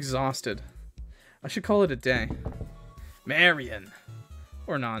 but I'm exhausted. I should call it a day. Marion.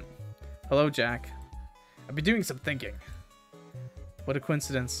 Or not. Hello, Jack. I've been doing some thinking. What a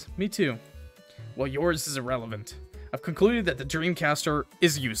coincidence. Me too. Well, yours is irrelevant. I've concluded that the Dreamcaster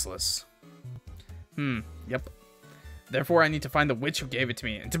is useless. Yep. Therefore, I need to find the witch who gave it to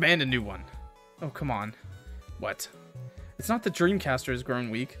me and demand a new one. Oh, come on. What? It's not the Dreamcaster has grown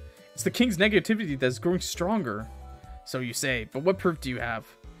weak. It's the king's negativity that is growing stronger. So you say, but what proof do you have?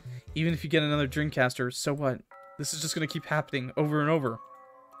 Even if you get another Dreamcaster, so what? This is just going to keep happening over and over.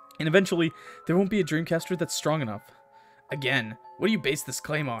 And eventually, there won't be a Dreamcaster that's strong enough. Again, what do you base this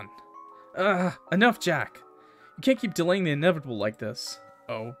claim on? Enough, Jack. You can't keep delaying the inevitable like this.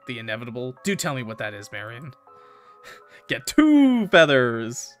 Oh, the inevitable? Do tell me what that is, Marion. Get 2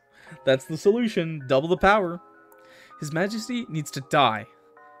 feathers! That's the solution. Double the power. His Majesty needs to die.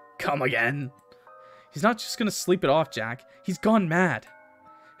 Come again. He's not just gonna sleep it off, Jack. He's gone mad.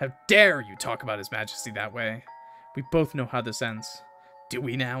 How dare you talk about His Majesty that way? We both know how this ends. Do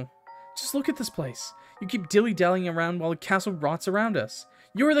we now? Just look at this place. You keep dilly-dallying around while the castle rots around us.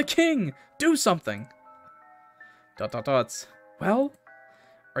 You're the king! Do something! ... Well?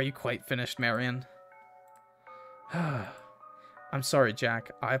 Are you quite finished, Marion? I'm sorry,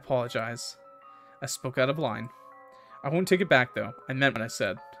 Jack. I apologize. I spoke out of line. I won't take it back, though. I meant what I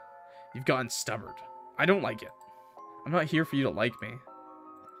said. You've gotten stubborn. I don't like it. I'm not here for you to like me.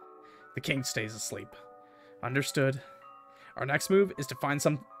 The king stays asleep. Understood. Our next move is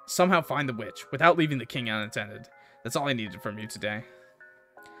to somehow find the witch, without leaving the king unattended. That's all I needed from you today.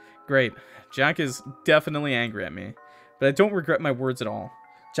 Great. Jack is definitely angry at me, but I don't regret my words at all.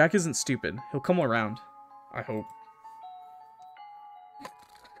 Jack isn't stupid. He'll come around. I hope.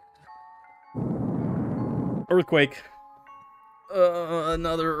 Earthquake.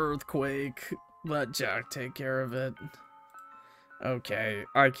 Another earthquake. Let Jack take care of it. Okay,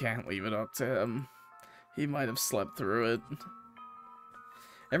 I can't leave it up to him. He might have slept through it.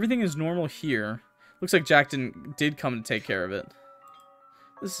 Everything is normal here. Looks like Jack did come to take care of it.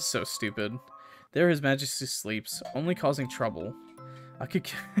 This is so stupid. There His Majesty sleeps, only causing trouble. I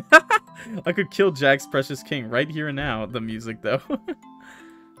could kill Jack's precious king right here and now. The music, though.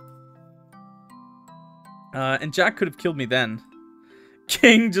 And Jack could have killed me then.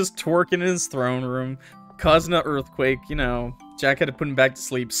 King just twerking in his throne room, causing an earthquake. You know, Jack had to put him back to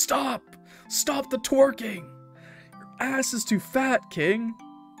sleep. Stop! Stop the twerking! Your ass is too fat, King.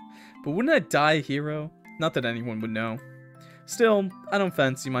 But wouldn't I die a hero? Not that anyone would know. Still, I don't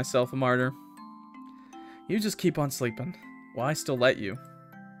fancy myself a martyr. You just keep on sleeping. Well, I still let you.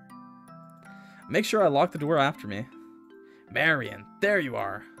 Make sure I lock the door after me. Marion, there you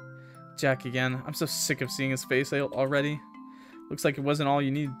are. Jack again. I'm so sick of seeing his face already. Looks like it wasn't all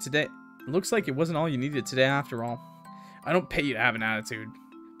you needed today. Looks like it wasn't all you needed today after all. I don't pay you to have an attitude.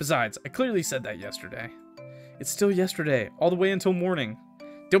 Besides, I clearly said that yesterday. It's still yesterday, all the way until morning.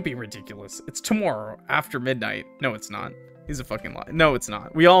 Don't be ridiculous. It's tomorrow, after midnight. No, it's not. He's a fucking lie. No, it's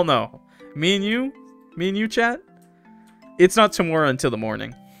not. We all know. Me and you, chat? It's not tomorrow until the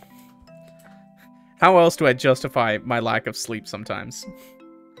morning. How else do I justify my lack of sleep sometimes?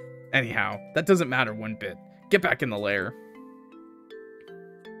 Anyhow, that doesn't matter one bit. Get back in the lair.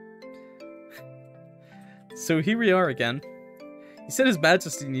 So here we are again. You said His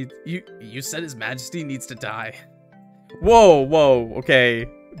Majesty needs... You said His Majesty needs to die. Whoa, okay,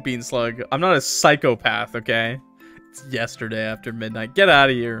 Beanslug. I'm not a psychopath, okay? It's yesterday after midnight. Get out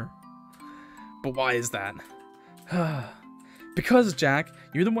of here. But why is that? Because, Jack,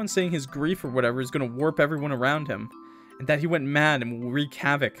 you're the one saying his grief or whatever is going to warp everyone around him. And that he went mad and will wreak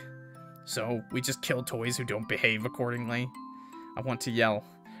havoc. So, we just kill toys who don't behave accordingly. I want to yell.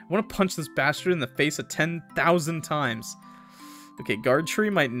 I want to punch this bastard in the face 10,000 times. Okay, Guard Tree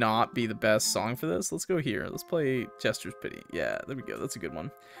might not be the best song for this. Let's go here. Let's play Jester's Pity. Yeah, there we go. That's a good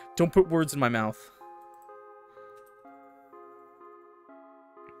one. Don't put words in my mouth.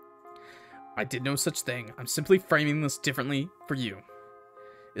 I did no such thing. I'm simply framing this differently for you.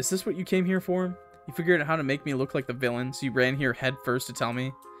 Is this what you came here for? You figured out how to make me look like the villain, so you ran here head first to tell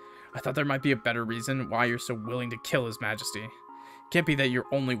me? I thought there might be a better reason why you're so willing to kill His Majesty. It can't be that you're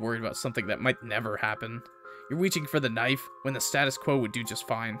only worried about something that might never happen. You're reaching for the knife when the status quo would do just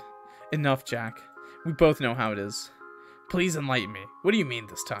fine. Enough, Jack. We both know how it is. Please enlighten me. What do you mean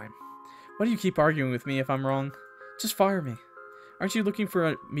this time? Why do you keep arguing with me if I'm wrong? Just fire me. Aren't you looking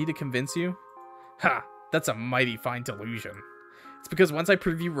for me to convince you? Ha! That's a mighty fine delusion. It's because once I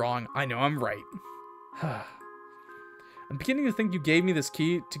prove you wrong, I know I'm right. I'm beginning to think you gave me this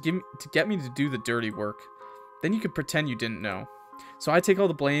key to get me to do the dirty work. Then you could pretend you didn't know. So I take all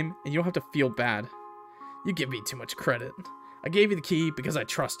the blame, and you don't have to feel bad. You give me too much credit. I gave you the key because I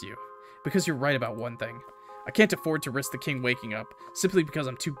trust you. Because you're right about one thing. I can't afford to risk the king waking up, simply because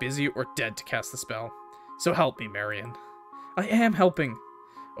I'm too busy or dead to cast the spell. So help me, Marion. I am helping.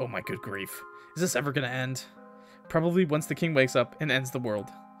 Oh my good grief. Is this ever gonna end? Probably once the king wakes up and ends the world.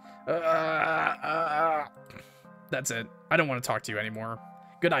 That's it. I don't want to talk to you anymore.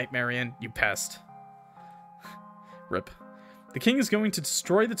 Good night, Marion, you pest. Rip. The king is going to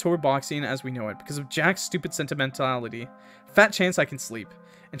destroy the toy box scene as we know it because of Jack's stupid sentimentality. Fat chance I can sleep.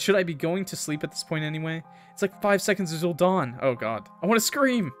 And should I be going to sleep at this point anyway? It's like 5 seconds until dawn. Oh god. I want to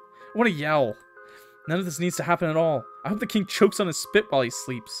scream. I want to yell. None of this needs to happen at all. I hope the king chokes on his spit while he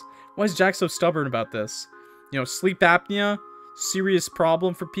sleeps. Why is Jack so stubborn about this? You know, sleep apnea? Serious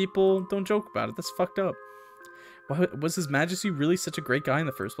problem for people. Don't joke about it. That's fucked up. Why was His Majesty really such a great guy in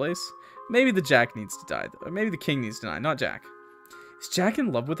the first place? Maybe the Jack needs to die. Maybe the king needs to die, not Jack. Is Jack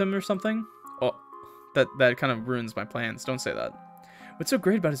in love with him or something? Oh, that kind of ruins my plans. Don't say that. What's so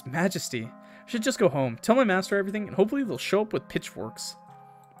great about His Majesty? I should just go home, tell my master everything, and hopefully they'll show up with pitchforks.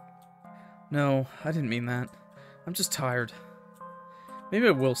 No, I didn't mean that. I'm just tired. Maybe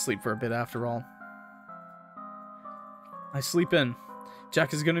I will sleep for a bit after all. I sleep in.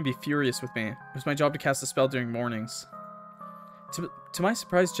 Jack is going to be furious with me. It was my job to cast a spell during mornings. To my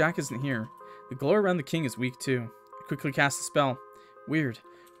surprise, Jack isn't here. The glow around the king is weak too. I quickly cast the spell. Weird.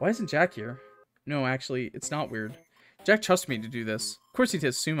 Why isn't Jack here? No, actually, it's not weird. Jack trusts me to do this. Of course he'd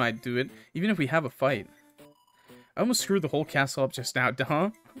assume I'd do it, even if we have a fight. I almost screwed the whole castle up just now, huh?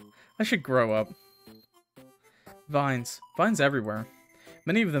 I should grow up. Vines. Vines everywhere.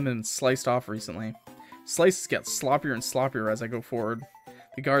 Many of them have been sliced off recently. Slices get sloppier and sloppier as I go forward.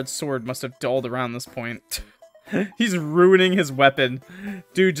 The guard's sword must have dulled around this point. He's ruining his weapon.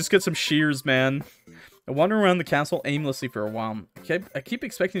 Dude, just get some shears, man. I wander around the castle aimlessly for a while. I keep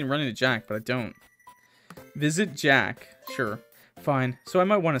expecting to run into Jack, but I don't. Visit Jack. Sure. Fine. So I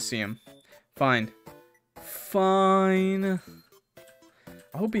might want to see him. Fine. Fine.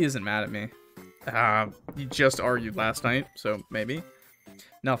 I hope he isn't mad at me. You just argued last night, so maybe.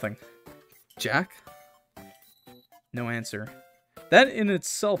 Nothing. Jack? No answer. That in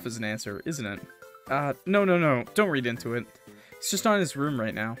itself is an answer, isn't it? No. Don't read into it. He's just not in his room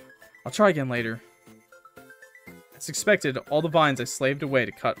right now. I'll try again later. As expected, all the vines I slaved away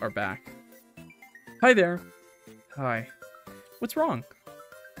to cut are back. Hi there. Hi. What's wrong?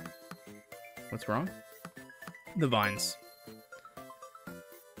 What's wrong? The vines.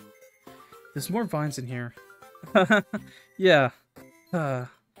 There's more vines in here. Yeah.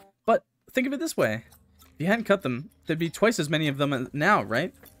 But think of it this way. If you hadn't cut them, there'd be twice as many of them now,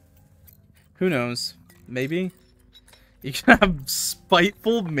 right? Who knows? Maybe? You can have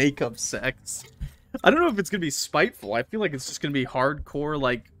spiteful makeup sex. I don't know if it's gonna be spiteful. I feel like it's just gonna be hardcore,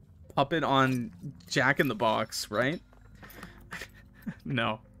 like, puppet on Jack in the Box, right?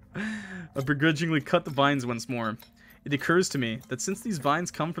 No. I begrudgingly cut the vines once more. It occurs to me that since these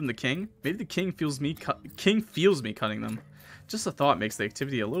vines come from the king, maybe the king feels me cutting them. Just the thought makes the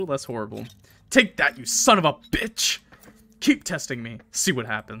activity a little less horrible. Take that, you son of a bitch! Keep testing me. See what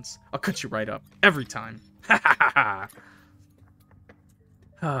happens. I'll cut you right up. Every time. Ha ha ha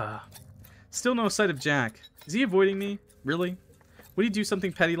ha! Still no sight of Jack. Is he avoiding me? Really? Would he do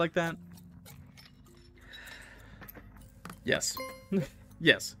something petty like that? Yes.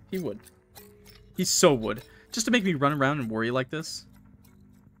 Yes, he would. He so would. Just to make me run around and worry like this?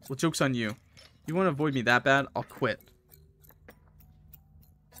 Well, joke's on you. You want to avoid me that bad? I'll quit.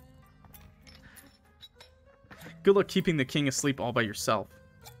 Good luck keeping the king asleep all by yourself.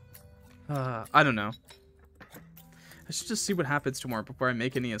 I don't know. I should just see what happens tomorrow before I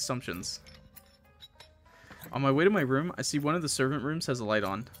make any assumptions. On my way to my room, I see one of the servant rooms has a light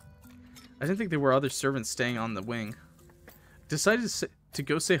on. I didn't think there were other servants staying on the wing. Decided to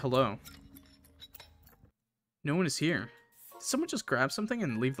go say hello. No one is here. Did someone just grab something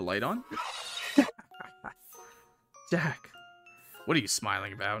and leave the light on? Jack. What are you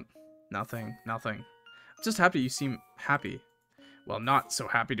smiling about? Nothing. I'm just happy you seem happy. Well, not so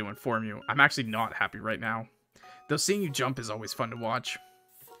happy to inform you. I'm actually not happy right now. Though seeing you jump is always fun to watch.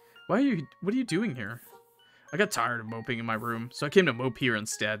 What are you doing here? I got tired of moping in my room, so I came to mope here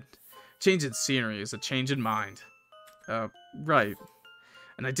instead. Change in scenery is a change in mind. Right.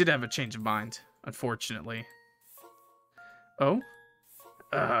 And I did have a change of mind, unfortunately. Oh?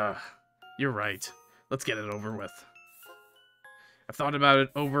 You're right. Let's get it over with. I've thought about it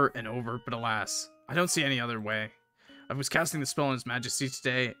over and over, but alas, I don't see any other way. I was casting the spell on His Majesty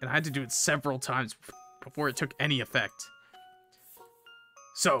today, and I had to do it several times before it took any effect.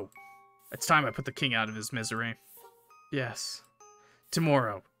 So, it's time I put the king out of his misery. Yes.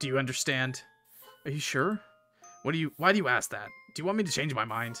 Tomorrow, do you understand? Are you sure? Why do you ask that? Do you want me to change my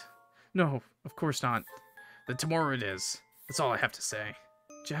mind? No, of course not. Then tomorrow it is. That's all I have to say.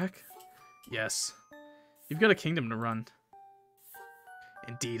 Jack? Yes. You've got a kingdom to run.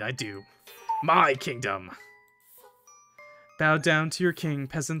 Indeed I do. My kingdom! Bow down to your king,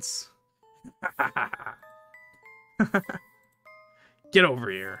 peasants. Get over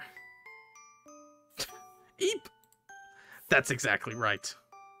here. Eep! That's exactly right.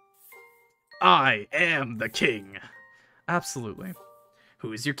 I am the king. Absolutely.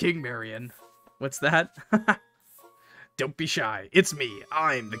 Who is your king, Marion? What's that? Don't be shy. It's me.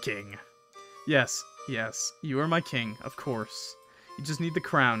 I'm the king. Yes, yes. You are my king, of course. You just need the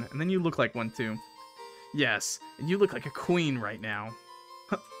crown, and then you look like one too. Yes, and you look like a queen right now.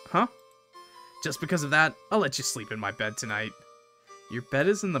 Huh? Just because of that, I'll let you sleep in my bed tonight. Your bed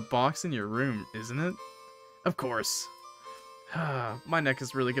is in the box in your room, isn't it? Of course. My neck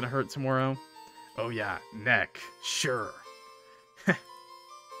is really gonna hurt tomorrow. Oh yeah, neck. Sure.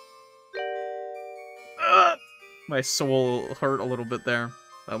 My soul hurt a little bit there.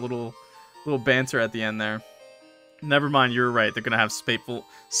 That little banter at the end there. Never mind, you're right. They're gonna have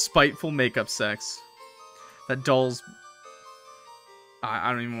spiteful makeup sex. That doll's...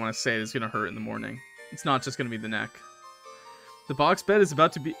 I don't even want to say it. It's gonna hurt in the morning. It's not just gonna be the neck. The box bed is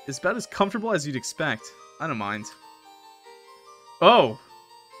about as comfortable as you'd expect. I don't mind. Oh!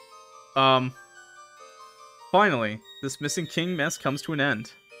 Finally, this missing king mess comes to an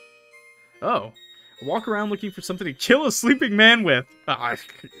end. Oh. I walk around looking for something to kill a sleeping man with.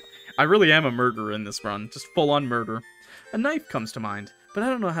 I really am a murderer in this run. Just full-on murder. A knife comes to mind, but I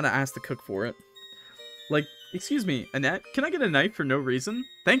don't know how to ask the cook for it. Like, excuse me, Annette, can I get a knife for no reason?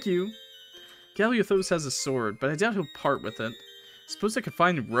 Thank you. Galiothos has a sword, but I doubt he'll part with it. Suppose I could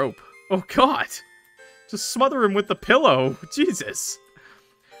find rope. Oh god! Just smother him with the pillow! Jesus!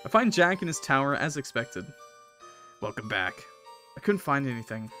 I find Jack in his tower as expected. Welcome back. I couldn't find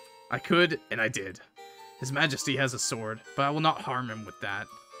anything. I could, and I did. His Majesty has a sword, but I will not harm him with that.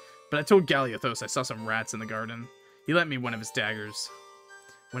 But I told Galiothos I saw some rats in the garden. He lent me one of his daggers.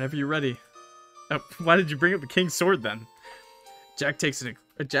 Whenever you're ready. Oh, why did you bring up the king's sword then? Jack takes an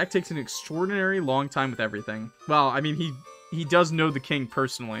extraordinary long time with everything. Well, I mean, he does know the king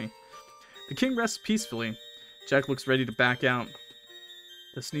personally. The king rests peacefully. Jack looks ready to back out.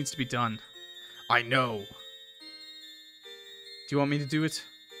 This needs to be done. I know. Do you want me to do it?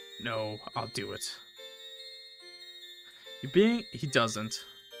 No, I'll do it. He doesn't.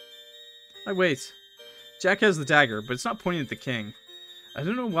 I wait. Jack has the dagger, but it's not pointing at the king. I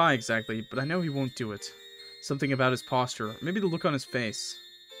don't know why exactly, but I know he won't do it. Something about his posture, maybe the look on his face.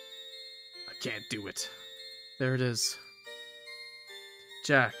 I can't do it. There it is.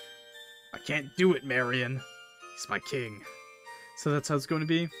 Jack. I can't do it, Marion. He's my king. So that's how it's going to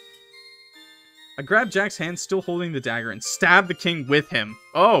be? I grab Jack's hand, still holding the dagger, and stab the king with him.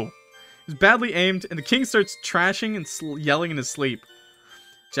 Oh! It was badly aimed, and the king starts trashing and yelling in his sleep.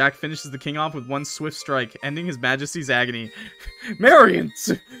 Jack finishes the king off with one swift strike, ending his majesty's agony. Marion!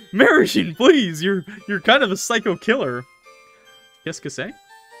 Marion, please! You're kind of a psycho killer. Yes, Kasei?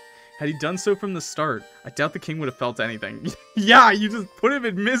 Had he done so from the start, I doubt the king would have felt anything. Yeah, you just put him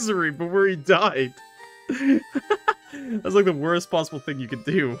in misery before he died. That's like the worst possible thing you could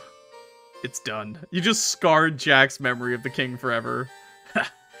do. It's done. You just scarred Jack's memory of the king forever.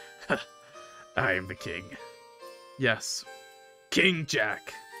 I am the king. Yes. King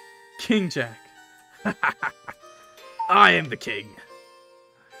Jack. King Jack. I am the king.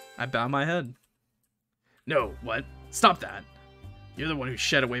 I bow my head. No, what? Stop that. You're the one who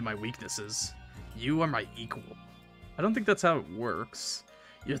shed away my weaknesses. You are my equal. I don't think that's how it works.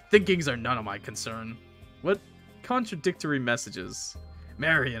 Your thinkings are none of my concern. What contradictory messages?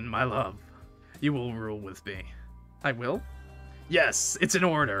 Marion, my love. You will rule with me. I will? Yes, it's an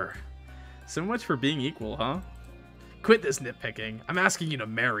order. So much for being equal, huh? Quit this nitpicking. I'm asking you to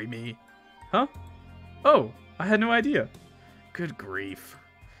marry me. Huh? Oh, I had no idea. Good grief.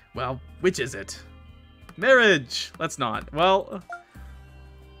 Well, which is it? Marriage! Let's not. Well,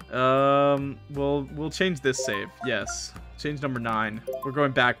 we'll change this save. Yes. Change number 9. We're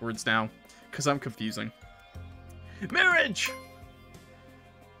going backwards now, because I'm confusing. Marriage!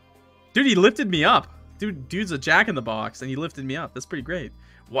 Dude, he lifted me up. Dude's a jack in the box, and he lifted me up. That's pretty great.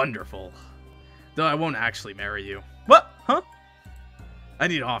 Wonderful. Though I won't actually marry you. What? Huh? I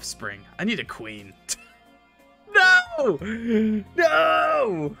need offspring. I need a queen. No!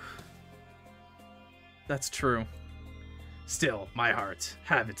 No! That's true. Still, my heart.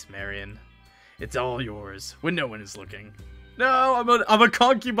 Have it, Marion. It's all yours, when no one is looking. No, I'm a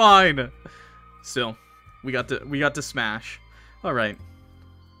concubine! Still, we got to smash. Alright.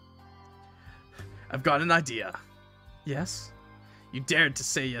 I've got an idea. Yes? You dared to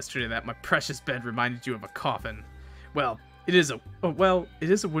say yesterday that my precious bed reminded you of a coffin. Well, it is a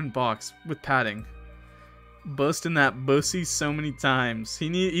wooden box with padding. Busting that bussy so many times.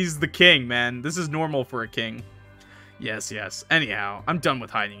 He's the king, man. This is normal for a king. Yes, yes. Anyhow, I'm done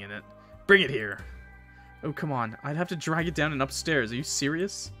with hiding in it. Bring it here. Oh, come on. I'd have to drag it down and upstairs. Are you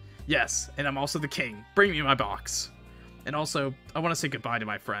serious? Yes, and I'm also the king. Bring me my box. And also, I want to say goodbye to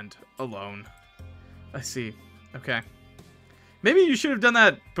my friend. Alone. I see. Okay. Maybe you should have done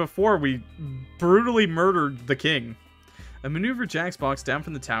that before we brutally murdered the king. I maneuver Jack's box down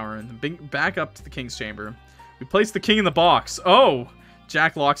from the tower and then back up to the king's chamber. We place the king in the box. Oh!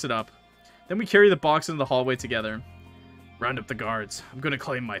 Jack locks it up. Then we carry the box into the hallway together. Round up the guards. I'm gonna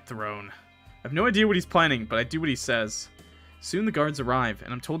claim my throne. I have no idea what he's planning, but I do what he says. Soon the guards arrive,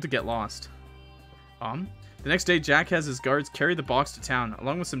 and I'm told to get lost. The next day, Jack has his guards carry the box to town,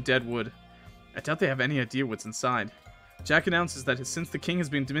 along with some dead wood. I doubt they have any idea what's inside. Jack announces that since the king has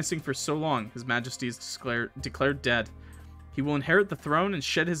been missing for so long, His Majesty is declared dead. He will inherit the throne and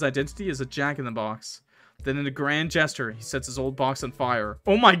shed his identity as a Jack-in-the-Box. Then in a grand gesture, he sets his old box on fire.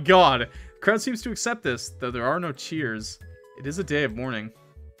 Oh my god! The crowd seems to accept this, though there are no cheers. It is a day of mourning.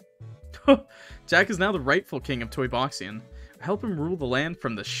 Jack is now the rightful king of Toy Boxian. I help him rule the land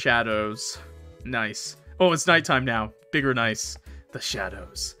from the shadows. Nice. Oh, it's nighttime now. Bigger nice. The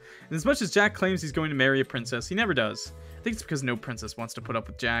shadows. And as much as Jack claims he's going to marry a princess, he never does. I think it's because no princess wants to put up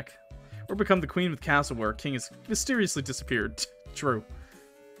with Jack. Or become the queen of the castle where a king has mysteriously disappeared. True.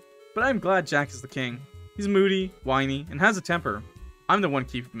 But I'm glad Jack is the king. He's moody, whiny, and has a temper. I'm the one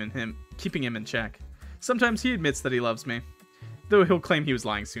keeping him in check. Sometimes he admits that he loves me, though he'll claim he was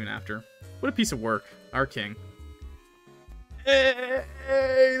lying soon after. What a piece of work. Our king.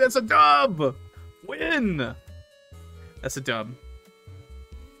 Hey, that's a dub! Win! That's a dub.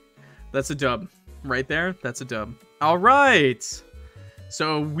 That's a dub. Right there, that's a dub. Alright!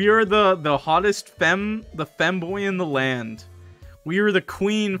 So, we're the hottest the femboy in the land. We are the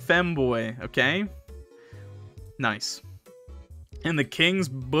queen femboy, okay? Nice. And the king's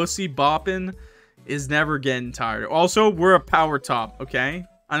bussy bopping is never getting tired. Also, we're a power top, okay?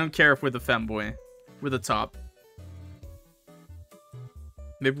 I don't care if we're the femboy. We're the top.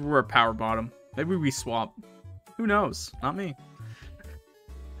 Maybe we're a power bottom. Maybe we swap. Who knows? Not me.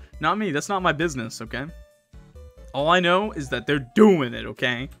 Not me. That's not my business, okay? All I know is that they're doing it,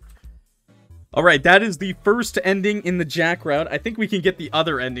 okay? Alright, that is the first ending in the Jack route. I think we can get the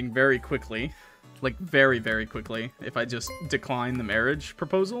other ending very quickly. Like, very, very quickly. If I just decline the marriage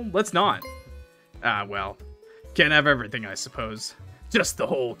proposal. Let's not. Ah, well. Can't have everything, I suppose. Just the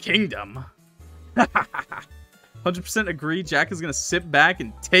whole kingdom. 100% agree. Jack is going to sit back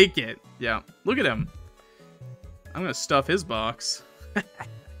and take it. Yeah, look at him. I'm going to stuff his box.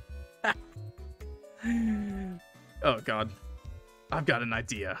 Oh, God. I've got an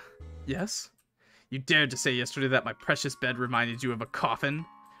idea. Yes? You dared to say yesterday that my precious bed reminded you of a coffin?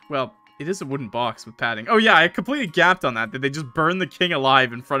 Well, it is a wooden box with padding. Oh, yeah, I completely gapped on that. Did they just burn the king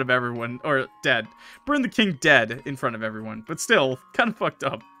alive in front of everyone? Or dead. Burn the king dead in front of everyone. But still, kind of fucked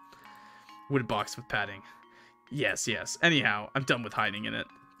up. Wooden box with padding. Yes, yes. Anyhow, I'm done with hiding in it.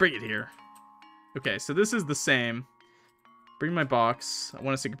 Bring it here. Okay, so this is the same. Bring my box. I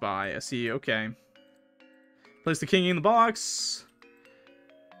want to say goodbye. I see. Okay. Place the king in the box.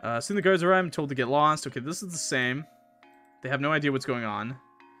 Soon the guards arrive. I'm told to get lost. Okay, this is the same. They have no idea what's going on.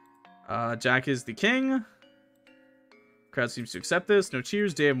 Jack is the king. Crowd seems to accept this. No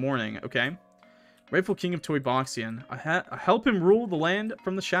cheers. Day of mourning. Okay. Rightful king of Toy Boxian. I help him rule the land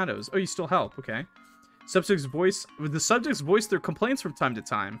from the shadows. Oh, you still help. Okay. The subjects voice their complaints from time to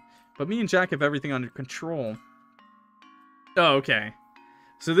time, but me and Jack have everything under control. Oh, okay.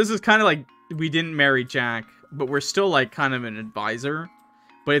 So this is kind of like we didn't marry Jack, but we're still like kind of an advisor.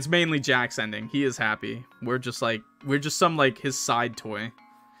 But it's mainly Jack's ending. He is happy. We're just some like his side toy.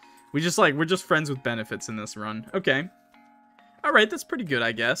 We're just friends with benefits in this run. Okay. All right, that's pretty good,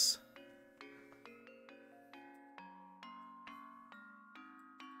 I guess.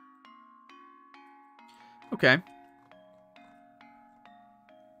 Okay.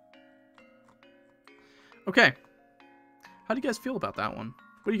 Okay. How do you guys feel about that one?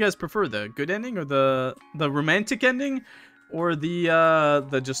 What do you guys prefer, the good ending or the romantic ending, or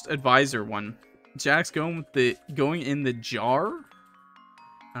the just advisor one? Jack's going in the jar?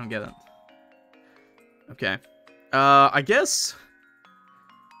 I don't get it. Okay. I guess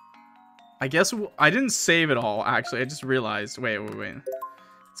I didn't save it all, actually. I just realized. Wait.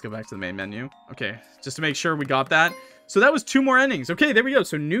 Let's go back to the main menu. Okay, just to make sure we got that. So that was 2 more endings. Okay, there we go.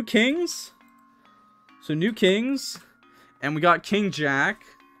 So new kings. And we got King Jack.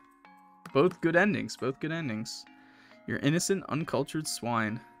 Both good endings. You're innocent, uncultured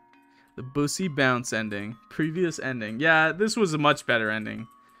swine. The bussy bounce ending. Previous ending. Yeah, this was a much better ending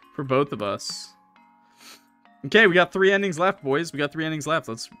for both of us. Okay, we got 3 endings left, boys. We got 3 endings left.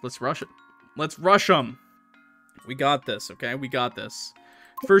 Let's rush it. Let's rush them. We got this, okay? We got this.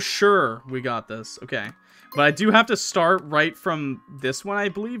 For sure, we got this. Okay. But I do have to start right from this one, I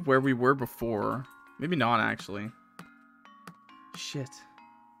believe, where we were before. Maybe not, actually. Shit.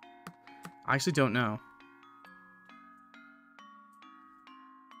 I actually don't know.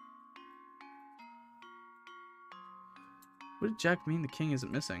 What did Jack mean the king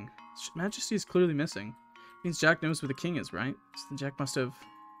isn't missing? His Majesty is clearly missing. It means Jack knows where the king is, right? So then Jack must have...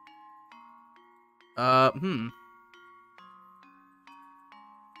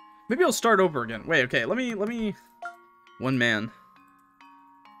 Maybe I'll start over again. Wait, okay, let me... One man.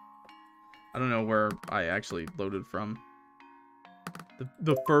 I don't know where I actually loaded from.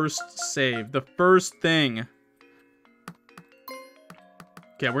 The first save. The first thing.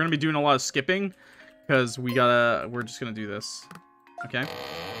 Okay, we're gonna be doing a lot of skipping. Because we're just gonna do this. Okay?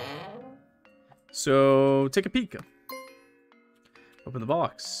 So, take a peek. Open the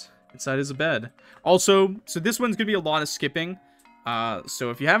box. Inside is a bed. Also, so this one's gonna be a lot of skipping.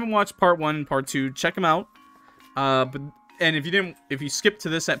 So if you haven't watched part 1 and part 2, check them out. And if you skip to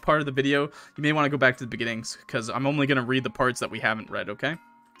this part of the video, you may want to go back to the beginnings, because I'm only gonna read the parts that we haven't read, okay?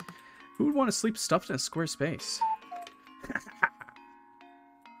 Who would want to sleep stuffed in a square space?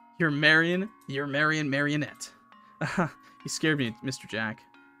 You're Marion Marionette. You scared me, Mr. Jack.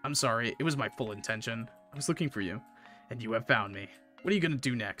 I'm sorry, it was my full intention. I was looking for you, and you have found me. What are you gonna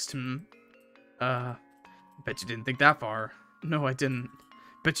do next, bet you didn't think that far. No, I didn't.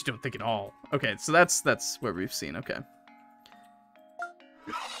 Bet you don't think at all. Okay, so that's what we've seen, okay.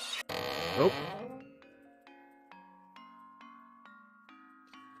 Oh.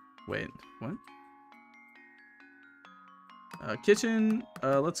 Wait, what? Kitchen,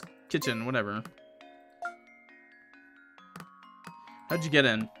 let's kitchen, whatever. How'd you get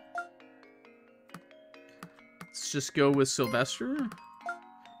in? Let's just go with Sylvester.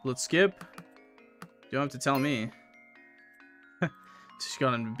 Let's skip. You don't have to tell me. She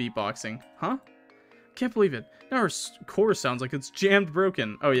got into beatboxing. Huh? Can't believe it. Now her chorus sounds like it's jammed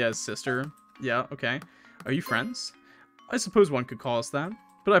broken. Oh yeah, sister. Yeah, okay. Are you friends? I suppose one could call us that.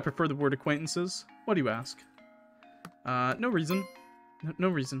 But I prefer the word acquaintances. Why do you ask? No reason. No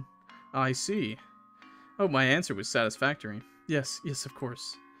reason. I see. Oh, my answer was satisfactory. Yes, of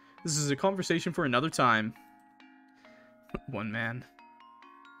course. This is a conversation for another time. One man.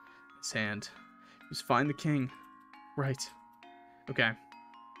 His hand. Just find the king. Right. Okay.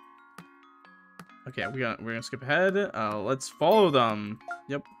 Okay, we're gonna skip ahead. Let's follow them.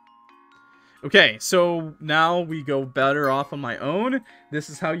 Yep. Okay, so now we go better off on my own. This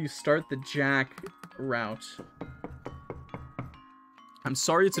is how you start the Jack route. I'm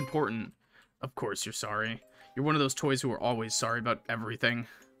sorry it's important. Of course you're sorry. You're one of those toys who are always sorry about everything.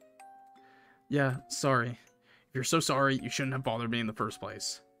 Yeah, sorry. If you're so sorry, you shouldn't have bothered me in the first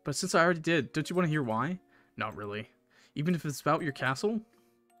place. But since I already did, don't you want to hear why? Not really. Even if it's about your castle?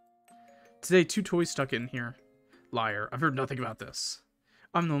 Today, 2 toys stuck in here. Liar, I've heard nothing about this.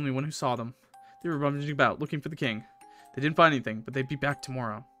 I'm the only one who saw them. They were rummaging about, looking for the king. They didn't find anything, but they'd be back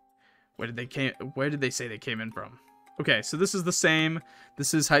tomorrow. Where did they say they came in from? Okay, so this is the same.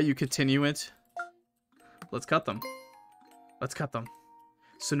 This is how you continue it. Let's cut them. Let's cut them.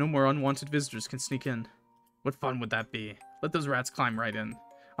 So no more unwanted visitors can sneak in. What fun would that be? Let those rats climb right in.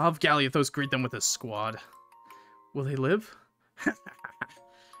 I'll have Galliathos greet them with a squad. Will they live?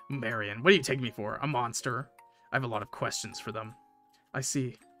 Marion, what do you take me for? A monster? I have a lot of questions for them. I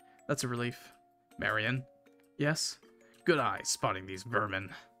see. That's a relief. Marion? Yes? Good eye spotting these vermin.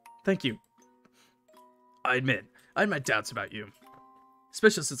 Thank you. I admit, I had my doubts about you.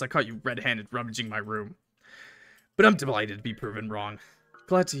 Especially since I caught you red-handed rummaging my room. But I'm delighted to be proven wrong.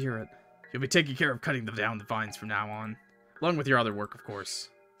 Glad to hear it. You'll be taking care of cutting down the vines from now on. Along with your other work, of course.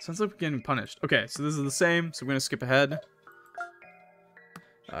 Sounds like we're getting punished. Okay, so this is the same, so we're gonna skip ahead.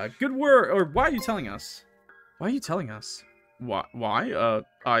 Good word, or why are you telling us? Why are you telling us? Why?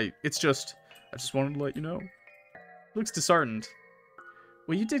 I just wanted to let you know. Looks disheartened.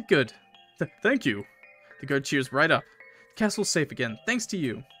 Well, you did good. Thank you. The guard cheers right up. The castle's safe again, thanks to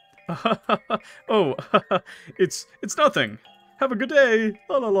you. Oh, it's nothing. Have a good day.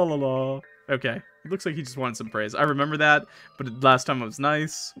 La la la la la. Okay, it looks like he just wanted some praise. I remember that, but last time it was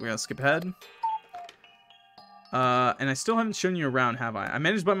nice. We're gonna skip ahead. And I still haven't shown you around, have I? I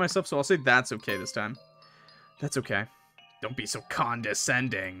managed by myself, so I'll say that's okay this time. That's okay. Don't be so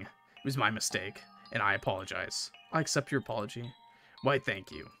condescending. It was my mistake, and I apologize. I accept your apology. Why,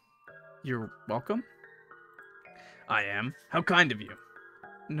 thank you. You're welcome? I am. How kind of you.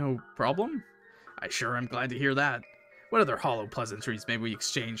 No problem? I sure am glad to hear that. What other hollow pleasantries may we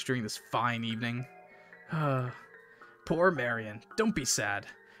exchange during this fine evening? Poor Marion. Don't be sad.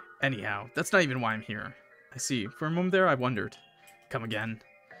 Anyhow, that's not even why I'm here. I see. For a moment there, I wondered. Come again.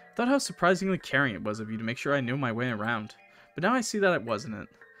 Thought how surprisingly caring it was of you to make sure I knew my way around. But now I see that it wasn't it.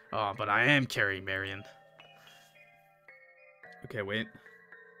 Oh, but I am caring, Marion. Okay, wait.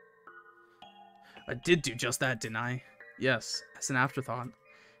 I did do just that, didn't I? Yes, as an afterthought.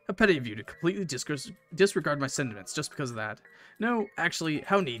 How petty of you to completely disregard my sentiments just because of that. No, actually,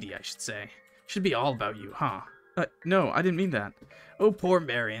 how needy, I should say. Should be all about you, huh? No, I didn't mean that. Oh, poor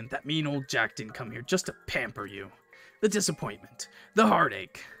Marion, that mean old Jack didn't come here just to pamper you. The disappointment. The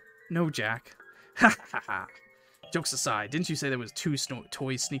heartache. No, Jack. Ha ha ha. Jokes aside, didn't you say there was 2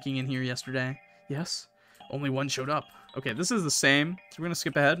 toys sneaking in here yesterday? Yes? Only one showed up. Okay, this is the same. So we're gonna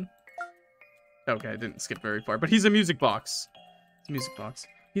skip ahead. Okay, I didn't skip very far, but he's a music box. It's a music box.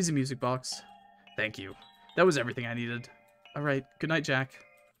 He's a music box. Thank you. That was everything I needed. Alright, good night, Jack.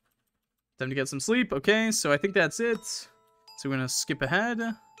 Time to get some sleep. Okay, so I think that's it. So we're gonna skip ahead.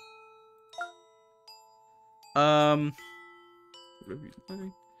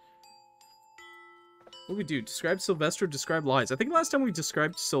 What we do? Describe Sylvester, describe lies. I think last time we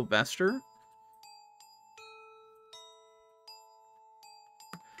described Sylvester.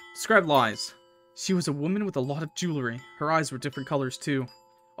 Describe lies. She was a woman with a lot of jewelry. Her eyes were different colors too.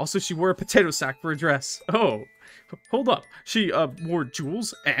 Also, she wore a potato sack for a dress. Oh, hold up. She, wore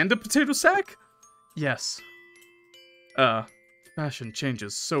jewels and a potato sack? Yes. Fashion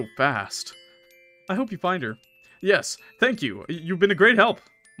changes so fast. I hope you find her. Yes, thank you. You've been a great help,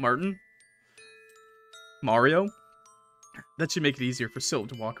 Martin. Mario? That should make it easier for Syl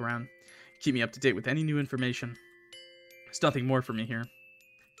to walk around. Keep me up to date with any new information. There's nothing more for me here.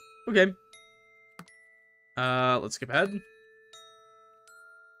 Okay. Let's skip ahead.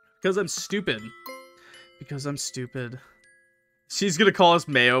 Because I'm stupid. Because I'm stupid. She's gonna call us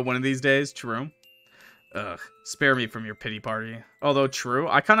Mayo one of these days. True. Ugh. Spare me from your pity party. Although, true.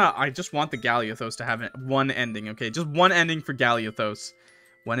 I just want the Galiothos to have one ending, okay? Just one ending for Galiothos.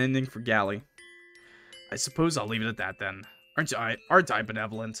 One ending for Gally. I suppose I'll leave it at that, then. Aren't I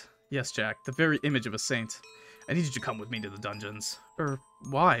benevolent? Yes, Jack. The very image of a saint. I need you to come with me to the dungeons.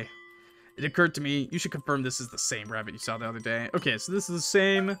 Why? It occurred to me, you should confirm this is the same rabbit you saw the other day. Okay, so this is the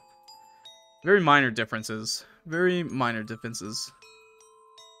same... Very minor differences. Very minor differences.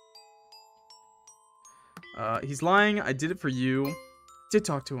 He's lying. I did it for you. I did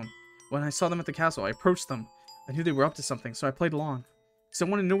talk to him. When I saw them at the castle, I approached them. I knew they were up to something, so I played along. Because I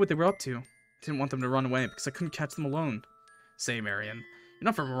wanted to know what they were up to. I didn't want them to run away, because I couldn't catch them alone. Say, Marion, you're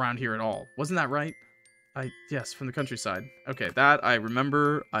not from around here at all. Wasn't that right? Yes, from the countryside. Okay, that I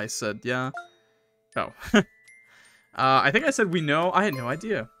remember. I said, yeah. Oh. I think I said we know. I had no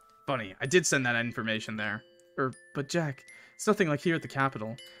idea. Funny, I did send that information there. But Jack, it's nothing like here at the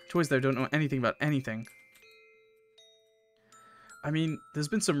capital. Toys there don't know anything about anything. I mean, there's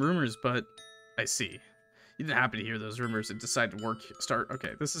been some rumors, but I see. You didn't happen to hear those rumors and decide to start.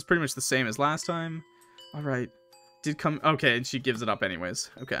 Okay, this is pretty much the same as last time. Alright. Did come. Okay, and she gives it up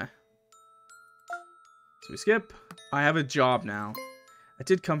anyways. Okay. So we skip. I have a job now. I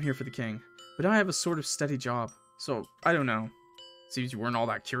did come here for the king, but now I have a sort of steady job. So, I don't know. Seems you weren't all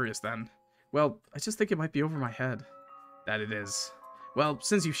that curious then. Well, I just think it might be over my head. That it is. Well,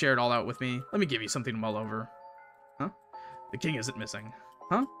 since you shared all out with me, let me give you something to mull over. Huh? The king isn't missing.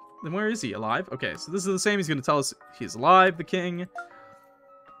 Huh? Then where is he? Alive? Okay, so this is the same. He's gonna tell us he's alive, the king.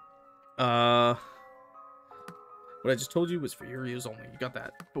 What I just told you was for your ears only. You got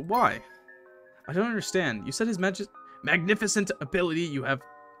that. But why? I don't understand. You said his magnificent ability you have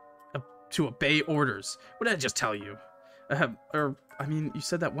to obey orders. What did I just tell you? I mean, you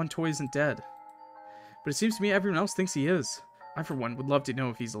said that one toy isn't dead. But it seems to me everyone else thinks he is. I, for one, would love to know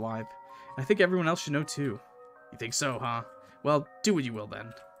if he's alive. And I think everyone else should know, too. You think so, huh? Well, do what you will,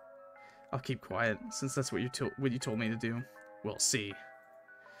 then. I'll keep quiet, since that's what you told me to do. We'll see.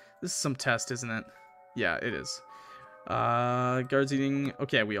 This is some test, isn't it? Yeah, it is. Guards eating...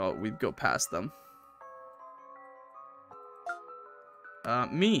 Okay, we go past them.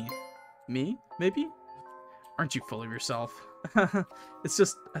 Me? Me? Maybe? Aren't you full of yourself? It's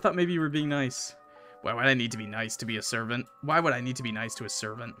just, I thought maybe you were being nice. Why would I need to be nice to be a servant? Why would I need to be nice to a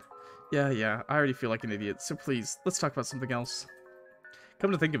servant? Yeah, I already feel like an idiot, so please, let's talk about something else.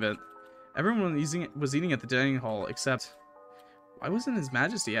 Come to think of it, everyone was eating at the dining hall, except... Why wasn't His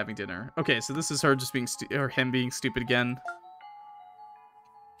Majesty having dinner? Okay, so this is her just being or him being stupid again.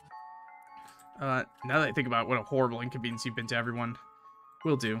 Now that I think about what a horrible inconvenience you've been to everyone.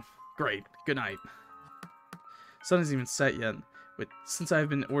 Will do. Great. Good night. Sun hasn't even set yet, but since I have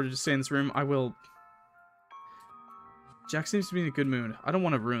been ordered to stay in this room, I will... Jack seems to be in a good mood. I don't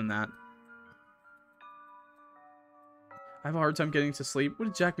want to ruin that. I have a hard time getting to sleep. What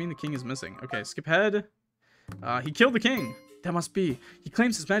did Jack mean the king is missing? Okay, skip ahead. He killed the king. That must be. He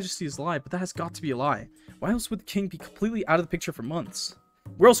claims his majesty is alive, but that has got to be a lie. Why else would the king be completely out of the picture for months?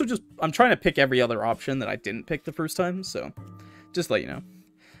 We're also just... I'm trying to pick every other option that I didn't pick the first time, so... Just to let you know.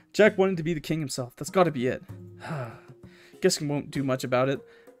 Jack wanted to be the king himself. That's got to be it. Guessing won't do much about it.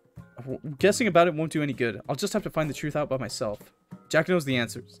 Guessing about it won't do any good. I'll just have to find the truth out by myself. Jack knows the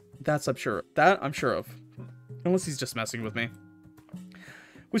answers. I'm sure of. Unless he's just messing with me.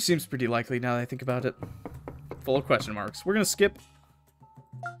 Which seems pretty likely now that I think about it. Full of question marks. We're gonna skip.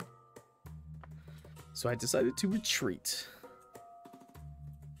 So I decided to retreat.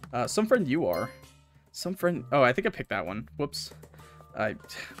 Some friend you are. Some friend... Oh, I think I picked that one. Whoops.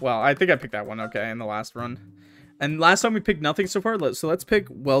 Well, I think I picked that one, okay, in the last run. And last time we picked nothing so far, so let's pick,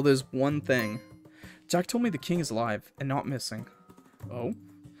 well, there's one thing. Jack told me the king is alive and not missing. Oh?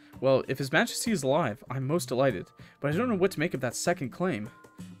 Well, if his majesty is alive, I'm most delighted, but I don't know what to make of that second claim.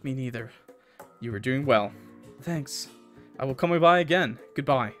 Me neither. You were doing well. Thanks. I will come by again.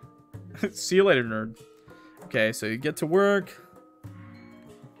 Goodbye. See you later, nerd. Okay, so you get to work.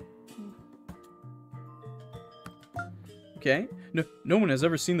 Okay. No one has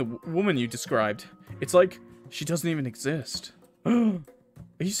ever seen the woman you described. It's like she doesn't even exist. Are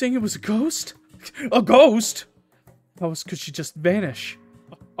you saying it was a ghost? A ghost? How could she just vanish?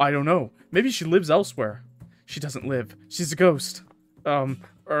 I don't know. Maybe she lives elsewhere. She doesn't live. She's a ghost. I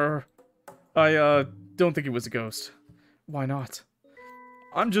don't think it was a ghost. Why not?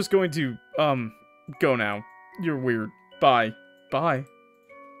 I'm just going to, go now. You're weird. Bye. Bye.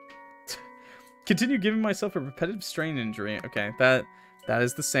 Continue giving myself a repetitive strain injury. Okay, that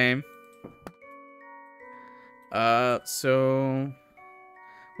is the same. So...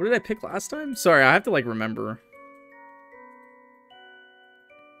 What did I pick last time? Sorry, I have to, like, remember.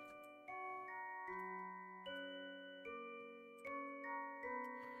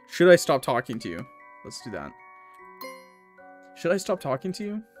 Should I stop talking to you? Let's do that. Should I stop talking to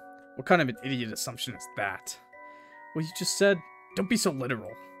you? What kind of an idiot assumption is that? Well, you just said, don't be so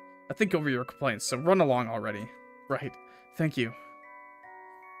literal. I think over your complaints, so run along already. Right. Thank you.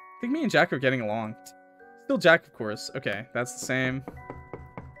 I think me and Jack are getting along. Still Jack, of course. Okay, that's the same.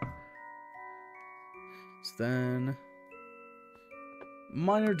 So then...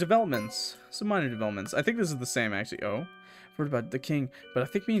 Minor developments. Some minor developments. I think this is the same, actually. Oh. I've heard about the king, but I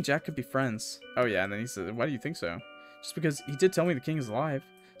think me and Jack could be friends. Oh, yeah, and then he said, why do you think so? Just because he did tell me the king is alive.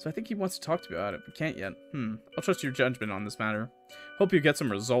 So I think he wants to talk to me about it, but can't yet. I'll trust your judgment on this matter. Hope you get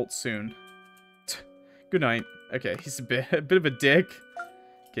some results soon. Good night. Okay, he's a bit of a dick.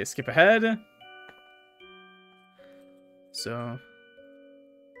 Okay, skip ahead. So...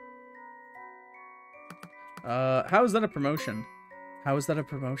 how is that a promotion? How is that a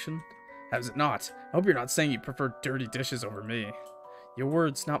promotion? How is it not? I hope you're not saying you prefer dirty dishes over me. Your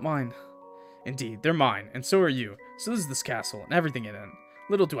words, not mine. Indeed, they're mine, and so are you. So this is this castle, and everything in it.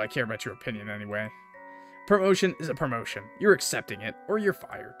 Little do I care about your opinion anyway. Promotion is a promotion. You're accepting it, or you're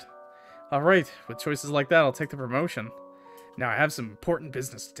fired. Alright, with choices like that, I'll take the promotion. Now I have some important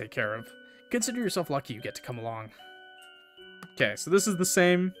business to take care of. Consider yourself lucky you get to come along. Okay, so this is the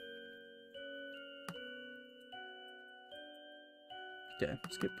same. Okay,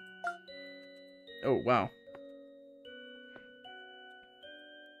 skip. Oh, wow.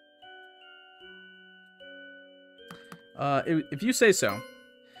 If you say so.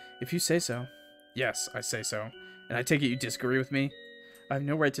 If you say so. Yes, I say so. And I take it you disagree with me? I have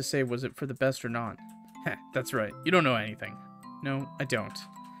no right to say was it for the best or not. Heh, that's right. You don't know anything. No, I don't.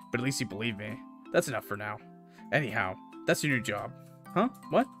 But at least you believe me. That's enough for now. Anyhow, that's your new job. Huh?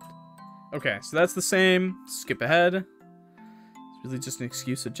 What? Okay, so that's the same. Skip ahead. It's really just an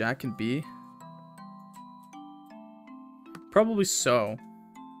excuse so Jack can be. Probably so.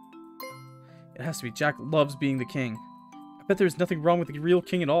 It has to be. Jack loves being the king. I bet there's nothing wrong with the real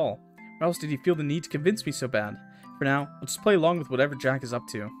king at all. Or else did he feel the need to convince me so bad? For now, I'll just play along with whatever Jack is up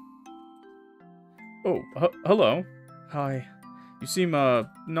to. Oh, hello. Hi. You seem,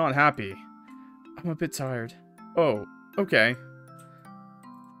 not happy. I'm a bit tired. Oh, okay.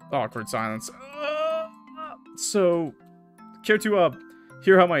 Awkward silence. So, care to,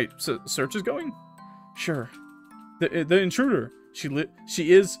 hear how my search is going? Sure. The intruder. She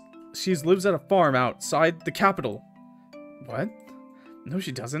lives at a farm outside the capital. What? No,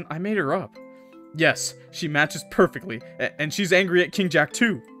 she doesn't. I made her up. Yes, she matches perfectly, and she's angry at King Jack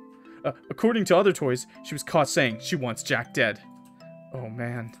too. According to other toys, she was caught saying she wants Jack dead. Oh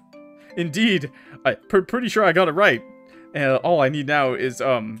man. Indeed, I'm pretty sure I got it right. All I need now is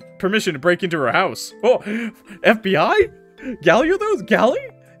permission to break into her house. Oh, FBI? Galley are those? Galley?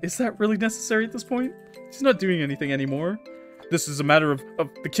 Is that really necessary at this point? She's not doing anything anymore. This is a matter of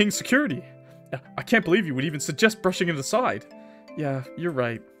the king's security. I can't believe you would even suggest brushing it aside. Yeah, you're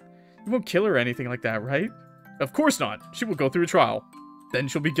right. You won't kill her or anything like that, right? Of course not. She will go through a trial. Then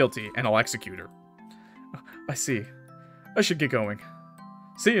she'll be guilty, and I'll execute her. I see. I should get going.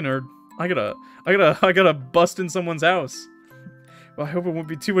 See you, nerd. I gotta bust in someone's house. Well, I hope it won't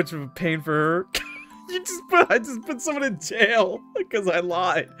be too much of a pain for her. I just put someone in jail because I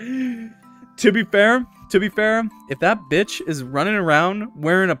lied. To be fair, if that bitch is running around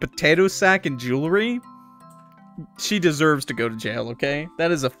wearing a potato sack and jewelry, she deserves to go to jail, okay?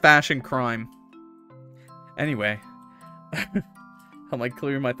 That is a fashion crime. Anyway. I'm like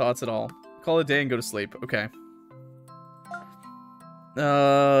clearing my thoughts at all. Call it a day and go to sleep. Okay.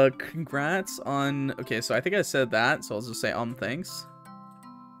 Congrats on... Okay, so I think I said that, so I'll just say, thanks.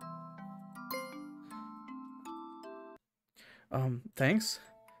 Thanks?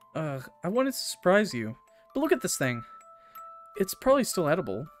 I wanted to surprise you. But look at this thing. It's probably still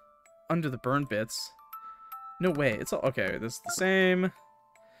edible. Under the burn bits. No way. It's all... Okay, this is the same.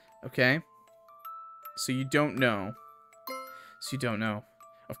 Okay. So you don't know. So you don't know.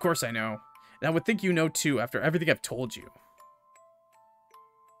 Of course I know. And I would think you know too after everything I've told you.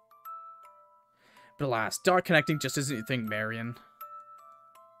 But alas, dot connecting just isn't your thing, Marion.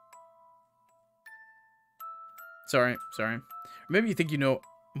 Sorry. Or maybe you think you know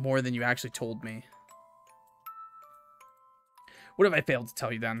more than you actually told me. What have I failed to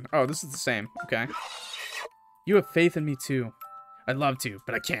tell you then? Oh, this is the same. Okay. You have faith in me too. I'd love to,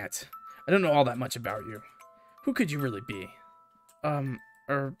 but I can't. I don't know all that much about you. Who could you really be?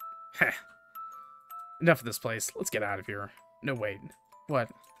 Heh. Enough of this place. Let's get out of here. No, wait. What?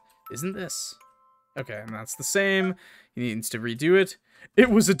 Isn't this? Okay, and that's the same. He needs to redo it. It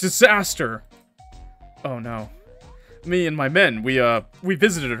was a disaster! Oh, no. Me and my men, we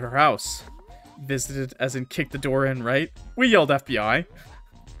visited her house. Visited as in kicked the door in, right? We yelled FBI.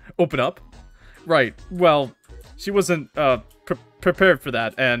 Open up. Right, well, she wasn't, prepared for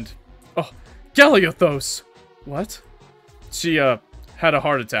that, and... Oh, Galiothos! What? She, had a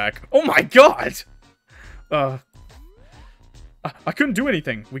heart attack. Oh my god! I couldn't do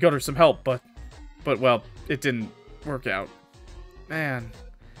anything. We got her some help, but, well, it didn't work out. Man.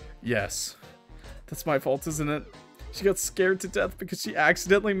 Yes. That's my fault, isn't it? She got scared to death because she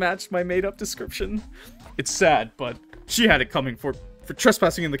accidentally matched my made-up description. It's sad, but she had it coming for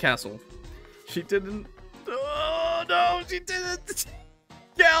trespassing in the castle. She didn't... Oh, no, she didn't!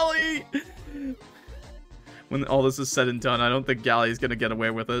 Gally! When all this is said and done, I don't think Gally's gonna get away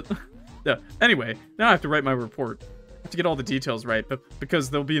with it. Yeah. Anyway, now I have to write my report. I have to get all the details right, but because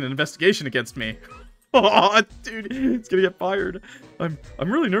there'll be an investigation against me. Oh, dude, it's gonna get fired. I'm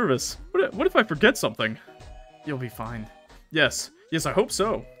really nervous. What if I forget something? You'll be fine. Yes, I hope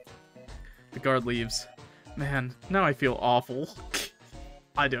so. The guard leaves. Man, now I feel awful.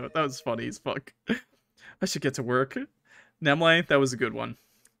 I know, that was funny as fuck. I should get to work. Nemlei, that was a good one.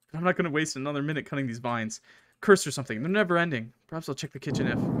 I'm not gonna waste another minute cutting these vines. Curse or something, they're never ending. Perhaps I'll check the kitchen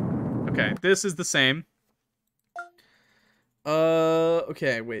if... Okay, this is the same.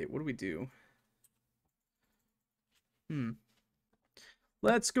 Okay, wait, what do we do?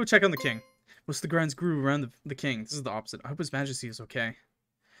 Let's go check on the king. Most of the grinds grew around the king. This is the opposite. I hope his majesty is okay.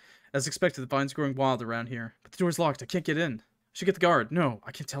 As expected, the vine's growing wild around here. But the door's locked. I can't get in. I should get the guard. No,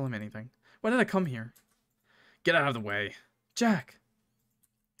 I can't tell him anything. Why did I come here? Get out of the way. Jack.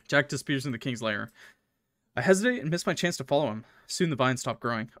 Jack disappears in the king's lair. I hesitate and miss my chance to follow him. Soon the vine stopped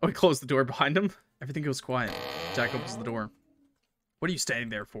growing. Oh, he closed the door behind him. Everything goes quiet. Jack opens the door. What are you standing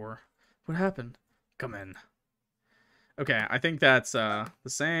there for? What happened? Come in. Okay, I think that's the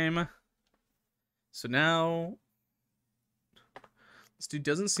same. So now... This dude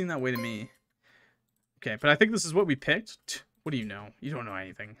doesn't seem that way to me. Okay, but I think this is what we picked. What do you know? You don't know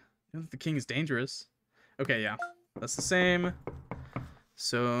anything. You know that the king is dangerous. Okay, yeah. That's the same.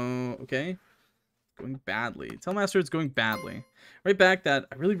 So, okay. Going badly. Tell Master it's going badly. Right back that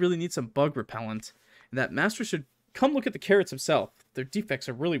I really need some bug repellent. And that Master should come look at the carrots himself. Their defects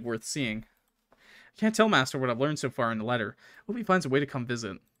are really worth seeing. I can't tell Master what I've learned so far in the letter. Hope he finds a way to come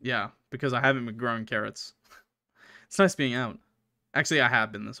visit. Yeah, because I haven't been growing carrots. It's nice being out. Actually, I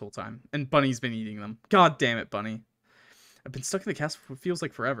have been this whole time. And Bunny's been eating them. God damn it, Bunny. I've been stuck in the castle for what feels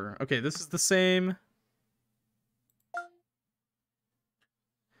like forever. Okay, this is the same.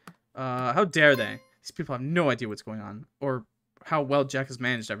 How dare they? These people have no idea what's going on. Or how well Jack has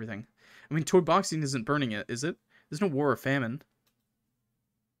managed everything. I mean, toy boxing isn't burning it, is it? There's no war or famine.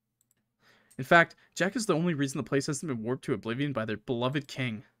 In fact, Jack is the only reason the place hasn't been warped to oblivion by their beloved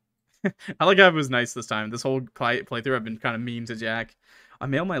king. I like how it was nice this time. This whole playthrough, I've been kind of mean to Jack. I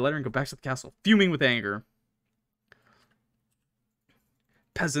mail my letter and go back to the castle, fuming with anger.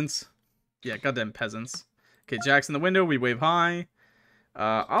 Peasants. Yeah, goddamn peasants. Okay, Jack's in the window. We wave hi.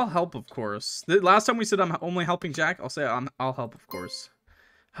 I'll help, of course. The last time we said I'm only helping Jack, I'll say I'll help, of course.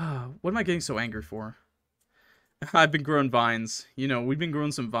 What am I getting so angry for? I've been growing vines. You know, we've been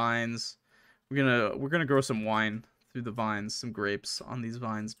growing some vines. We're gonna grow some wine through the vines, some grapes on these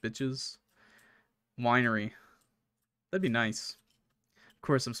vines, bitches. Winery. That'd be nice. Of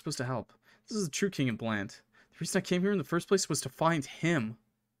course, I'm supposed to help. This is the true king of Bland. The reason I came here in the first place was to find him.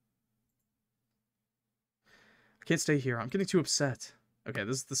 I can't stay here. I'm getting too upset. Okay,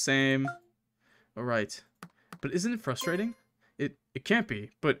 this is the same. Alright. But isn't it frustrating? It can't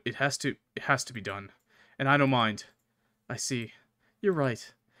be, but it has to be done. And I don't mind. I see. You're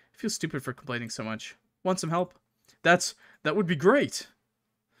right. I feel stupid for complaining so much. Want some help? That would be great.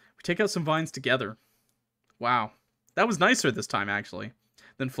 We take out some vines together. Wow. That was nicer this time, actually,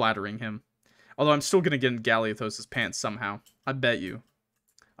 than flattering him. Although I'm still gonna get in Galiothos' pants somehow. I bet you,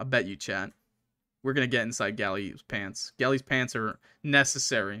 chat. We're gonna get inside Gally's pants. Gally's pants are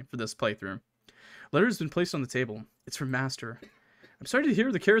necessary for this playthrough. Letter has been placed on the table. It's from Master. I'm sorry to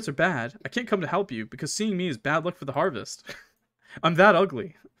hear the carrots are bad. I can't come to help you, because seeing me is bad luck for the harvest. I'm that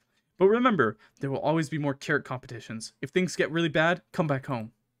ugly. But remember, there will always be more carrot competitions. If things get really bad, come back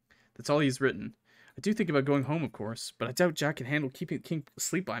home. That's all he's written. I do think about going home, of course, but I doubt Jack can handle keeping the king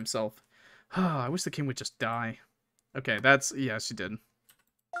asleep by himself. I wish the king would just die. Okay, yeah, she did.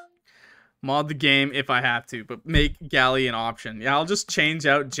 Mod the game if I have to, but make Galley an option. Yeah, I'll just change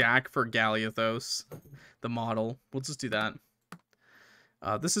out Jack for Galiothos, the model. We'll just do that.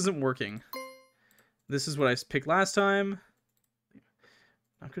 This isn't working. This is what I picked last time.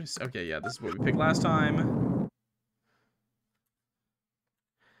 Okay, yeah, this is what we picked last time.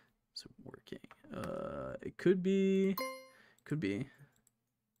 Is it working? It could be.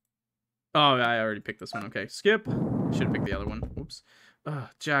 Oh, I already picked this one. Okay, skip. Should have picked the other one. Oops.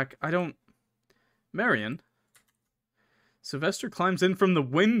 Jack, I don't... Marion? Sylvester climbs in from the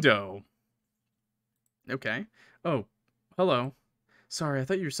window. Okay. Oh, hello. Sorry, I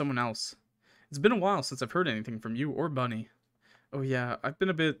thought you were someone else. It's been a while since I've heard anything from you or Bunny. Oh yeah, I've been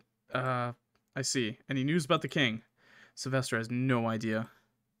a bit, I see. Any news about the king? Sylvester has no idea.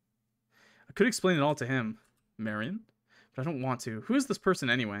 I could explain it all to him. Marion? But I don't want to. Who is this person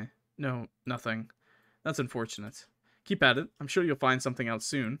anyway? No, nothing. That's unfortunate. Keep at it. I'm sure you'll find something out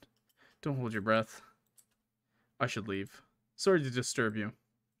soon. Don't hold your breath. I should leave. Sorry to disturb you.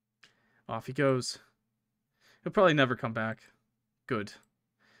 Off he goes. He'll probably never come back. Good.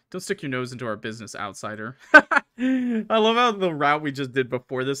 Don't stick your nose into our business, outsider. I love how the route we just did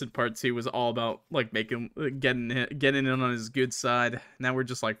before this in part 2 was all about like getting in on his good side. Now we're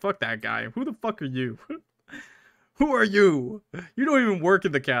just like, fuck that guy. Who the fuck are you? Who are you? You don't even work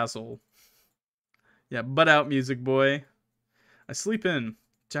in the castle. Yeah, butt out, music boy. I sleep in.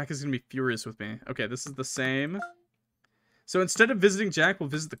 Jack is gonna be furious with me. Okay, this is the same. So instead of visiting Jack, we'll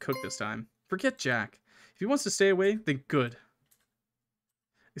visit the cook this time. Forget Jack. If he wants to stay away, then good.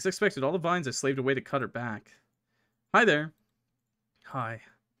 As expected, all the vines I slaved away to cut her back. Hi there. Hi.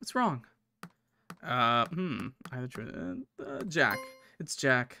 What's wrong? Jack. It's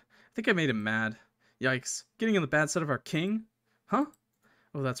Jack. I think I made him mad. Yikes. Getting on the bad side of our king? Huh?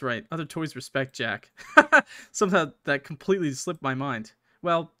 Oh, that's right. Other toys respect Jack. Somehow that completely slipped my mind.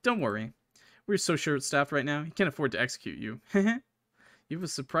 Well, don't worry. We're so short-staffed right now, he can't afford to execute you. You have a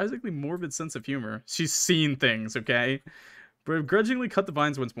surprisingly morbid sense of humor. She's seen things, okay? But I begrudgingly cut the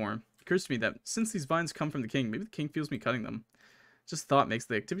vines once more. It occurs to me that since these vines come from the king, maybe the king feels me cutting them. Just thought makes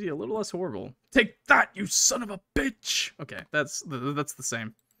the activity a little less horrible. Take that, you son of a bitch! Okay, that's the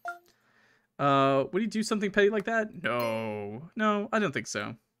same. Would he do something petty like that? No, I don't think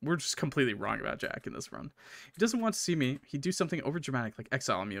so. We're just completely wrong about Jack in this run. If he doesn't want to see me, he'd do something overdramatic like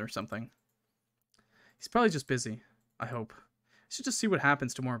exile me or something. He's probably just busy. I hope. I should just see what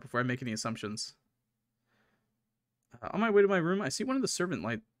happens tomorrow before I make any assumptions. On my way to my room, I see one of the servant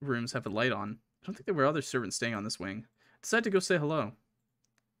rooms have a light on. I don't think there were other servants staying on this wing. I decided to go say hello.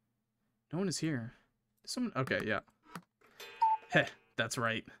 No one is here. Someone... Okay, yeah. Heh, that's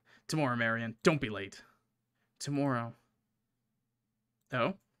right. Tomorrow, Marion. Don't be late. Tomorrow.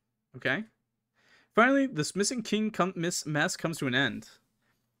 Oh, okay. Finally, this missing king mess comes to an end.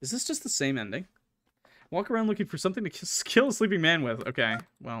 Is this just the same ending? Walk around looking for something to kill a sleeping man with. Okay,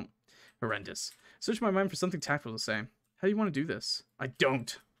 well, horrendous. Search my mind for something tactful to say. How do you want to do this? I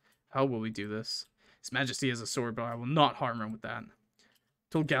don't. How will we do this? His Majesty has a sword, but I will not harm him with that.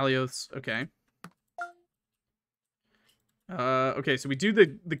 Told Galiothos. Okay. Okay, so we do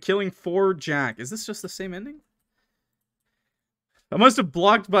the killing for Jack. Is this just the same ending? I must have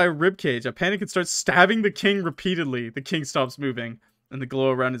blocked by a ribcage. I panic and start stabbing the king repeatedly. The king stops moving, and the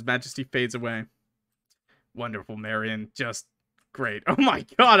glow around his majesty fades away. Wonderful, Marion. Just great. Oh my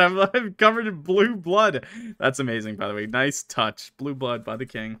god, I'm covered in blue blood. That's amazing, by the way. Nice touch. Blue blood by the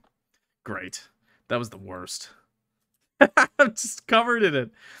king. Great. That was the worst. I'm just covered in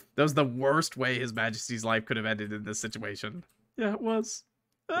it. That was the worst way His Majesty's life could have ended in this situation. Yeah, it was.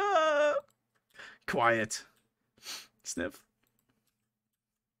 Quiet. Sniff.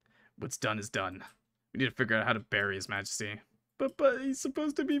 What's done is done. We need to figure out how to bury His Majesty. But he's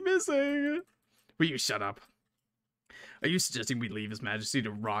supposed to be missing. Will you shut up? Are you suggesting we leave His Majesty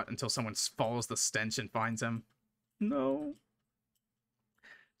to rot until someone follows the stench and finds him? No.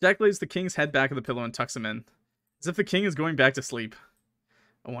 Jack lays the king's head back on the pillow and tucks him in. As if the king is going back to sleep.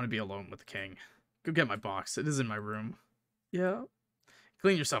 I want to be alone with the king. Go get my box. It is in my room. Yeah.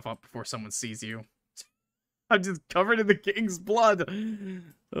 Clean yourself up before someone sees you. I'm just covered in the king's blood.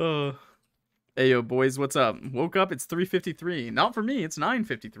 Oh. Hey, yo, boys, what's up? Woke up, it's 3:53. Not for me, it's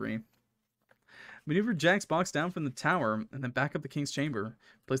 9:53. Maneuver Jack's box down from the tower, and then back up the king's chamber.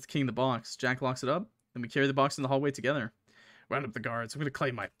 Place the king in the box. Jack locks it up, then we carry the box in the hallway together. Round up the guards. I'm going to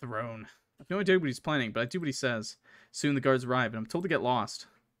claim my throne. I have no idea what he's planning, but I do what he says. Soon the guards arrive, and I'm told to get lost.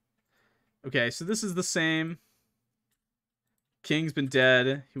 Okay, so this is the same. King's been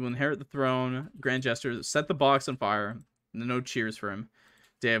dead. He will inherit the throne. Grand gesture. Set the box on fire. And no cheers for him.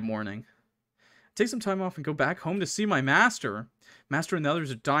 Day of mourning. Take some time off and go back home to see my master. Master and the others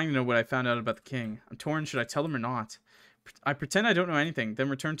are dying to know what I found out about the king. I'm torn. Should I tell them or not? I pretend I don't know anything, then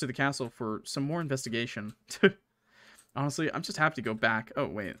return to the castle for some more investigation. Honestly, I'm just happy to go back. Oh,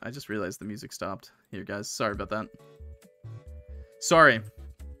 wait. I just realized the music stopped. Here, guys. Sorry about that. Sorry.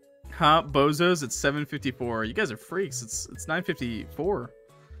 Huh? Bozos? It's 7:54. You guys are freaks. It's 9:54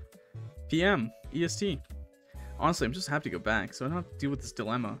 p.m. EST. Honestly, I'm just happy to go back, so I don't have to deal with this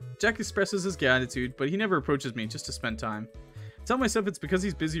dilemma. Jack expresses his gratitude, but he never approaches me just to spend time. I tell myself it's because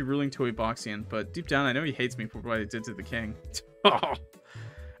he's busy ruling Toei Boxian, but deep down I know he hates me for what I did to the king.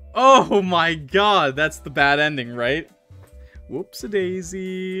 Oh my god, that's the bad ending, right?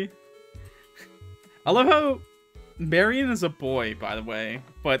 Whoops-a-daisy. I love how Marion is a boy, by the way,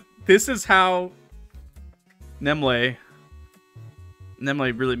 but this is how Nemlei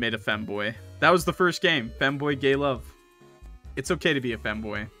really made a femboy. That was the first game. Femboy, gay love. It's okay to be a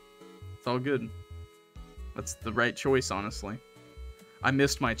femboy. It's all good. That's the right choice, honestly. I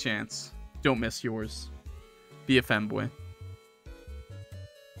missed my chance. Don't miss yours. Be a femboy.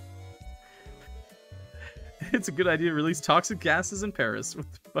 It's a good idea to release toxic gases in Paris. What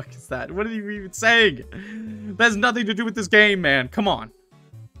the fuck is that? What are you even saying? That has nothing to do with this game, man. Come on.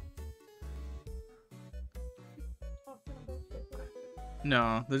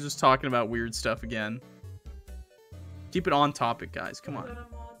 No, they're just talking about weird stuff again. Keep it on topic, guys. Come on.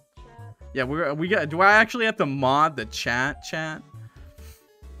 Yeah, we got. Do I actually have to mod the chat? I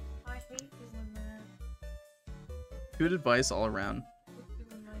hate doing that. Good advice all around.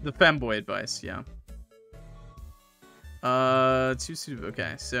 The femboy advice, yeah.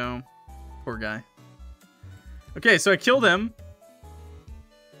 Okay, so poor guy. Okay, so I killed him.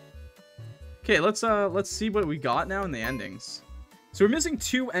 Okay, let's see what we got now in the endings. So we're missing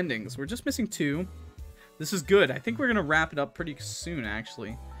 2 endings. We're just missing 2. This is good. I think we're gonna wrap it up pretty soon,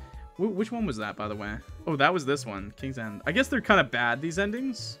 actually. Which one was that, by the way? Oh, that was this one, King's End. I guess they're kind of bad, these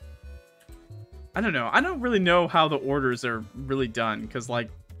endings. I don't know. I don't really know how the orders are really done, because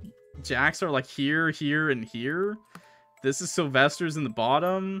like Jack's are like here, here, and here. This is Sylvester's in the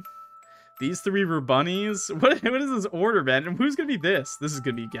bottom. These 3 were bunnies. What is this order, man? And who's gonna be this? This is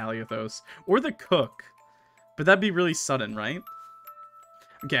gonna be Galiothos. Or the cook. But that'd be really sudden, right?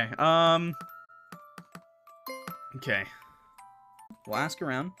 Okay, okay. We'll ask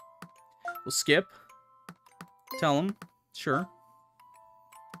around. We'll skip. Tell him. Sure.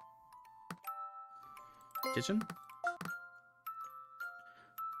 Kitchen.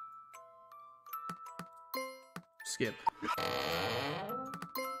 Skip.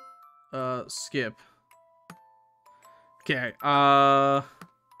 Skip. Okay,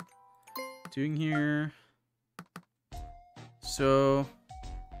 doing here. So,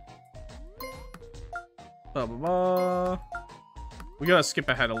 blah, blah, blah. We gotta skip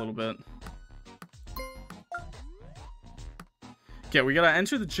ahead a little bit. Okay, we gotta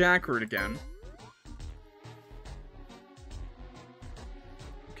enter the Jack route again.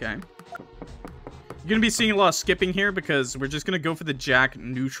 Okay. You're gonna be seeing a lot of skipping here because we're just gonna go for the Jack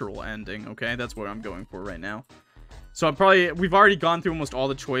neutral ending, okay? That's what I'm going for right now. So we've already gone through almost all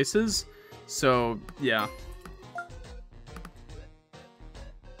the choices. So, yeah.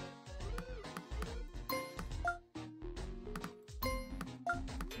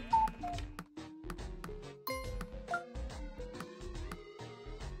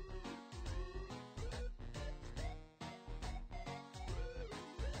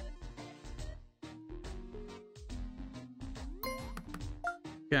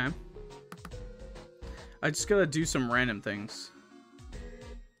 Okay. I just gotta do some random things.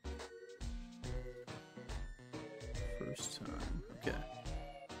 First time. Okay.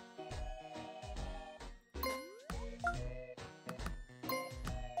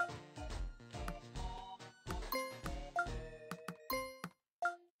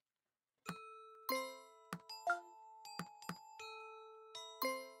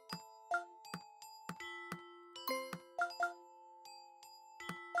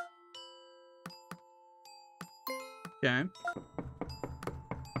 Okay.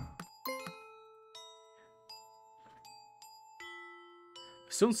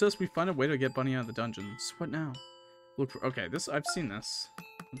 Still insists we find a way to get Bunny out of the dungeons. What now? Look for. Okay, this I've seen this.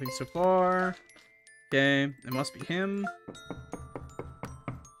 Nothing so far. Okay, it must be him.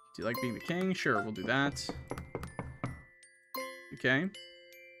 Do you like being the king? Sure, we'll do that. Okay.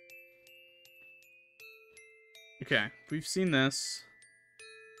 Okay, we've seen this.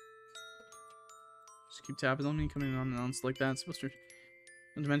 Just keep tapping on me, coming on announced like that. It's supposed to.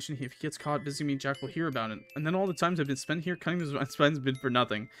 Not to mention, if he gets caught visiting me, Jack will hear about it. And then all the times I've been spent here cutting his spends been for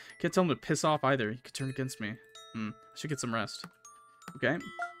nothing. Can't tell him to piss off either. He could turn against me. I should get some rest. Okay.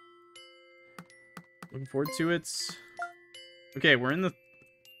 Looking forward to it. Okay, we're in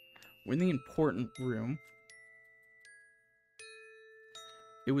the important room.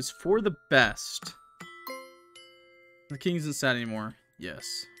 It was for the best. The king isn't sad anymore. Yes.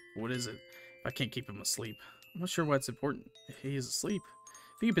 What is it? I can't keep him asleep. I'm not sure why it's important. If he is asleep.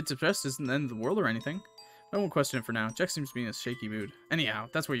 Being a bit depressed isn't the end of the world or anything. I won't question it for now. Jack seems to be in a shaky mood. Anyhow,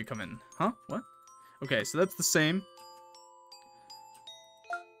 that's where you come in. Huh? What? Okay, so that's the same.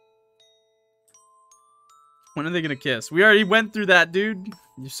 When are they gonna kiss? We already went through that, dude.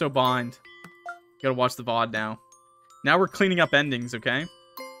 You're so behind. You gotta watch the VOD now. Now we're cleaning up endings, okay?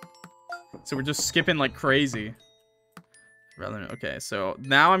 So we're just skipping like crazy. Rather than, okay, so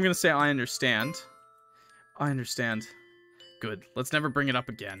now I'm gonna say I understand. I understand. Good. Let's never bring it up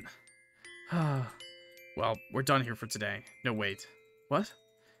again. Well, we're done here for today. No, wait. What?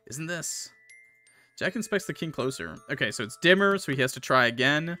 Isn't this? Jack inspects the king closer. Okay, so it's dimmer, so he has to try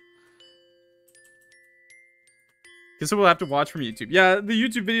again. Guess we'll have to watch from YouTube. Yeah, the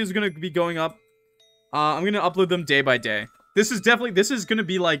YouTube video is going to be going up. I'm going to upload them day by day. This is going to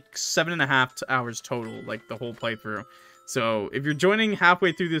be like 7.5 hours total, like the whole playthrough. So if you're joining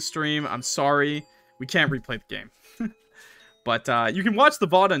halfway through this stream, I'm sorry. We can't replay the game. But you can watch the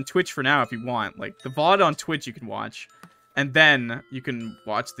VOD on Twitch for now if you want. Like, the VOD on Twitch you can watch. And then you can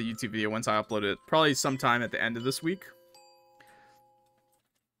watch the YouTube video once I upload it. Probably sometime at the end of this week.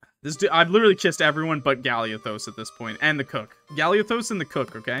 I've literally kissed everyone but Galiothos at this point. And the cook. Galiothos and the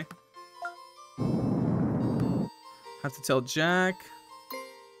cook, okay? Have to tell Jack.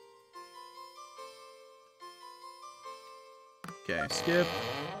 Okay, skip.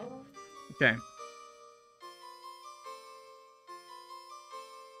 Okay.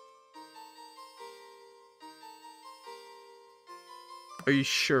 Are you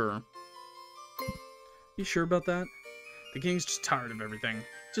sure? You sure about that? The king's just tired of everything.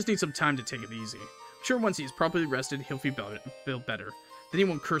 Just needs some time to take it easy. I'm sure once he's properly rested, he'll feel better. Then he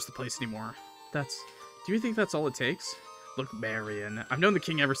won't curse the place anymore. Do you think that's all it takes? Look, Marion, I've known the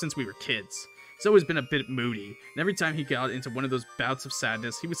king ever since we were kids. He's always been a bit moody, and every time he got into one of those bouts of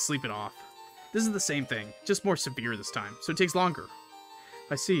sadness, he would sleep it off. This is the same thing, just more severe this time, so it takes longer.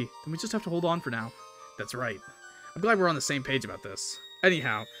 I see. Then we just have to hold on for now. That's right. I'm glad we're on the same page about this.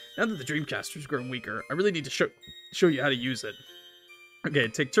 Anyhow, now that the Dreamcaster's grown weaker, I really need to show you how to use it. Okay,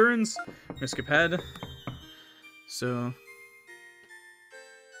 take turns. I'm gonna skip ahead. So,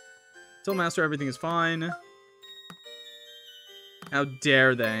 tell Master everything is fine. How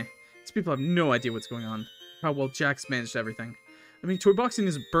dare they? These people have no idea what's going on. How well Jack's managed everything. I mean, toy boxing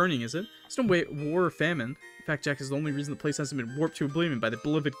isn't burning, is it? There's no way war or famine. In fact, Jack is the only reason the place hasn't been warped to oblivion by the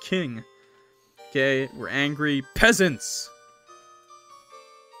beloved king. Okay, we're angry. Peasants!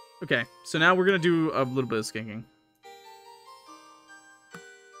 Okay, so now we're gonna do a little bit of skanking.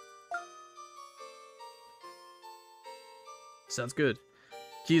 Sounds good.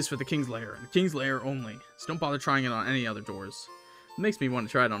 Key is for the king's lair, and the king's lair only. So don't bother trying it on any other doors. It makes me want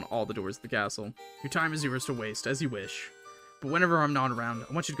to try it on all the doors of the castle. Your time is yours to waste, as you wish. But whenever I'm not around,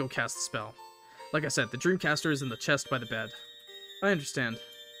 I want you to go cast the spell. Like I said, the Dreamcaster is in the chest by the bed. I understand.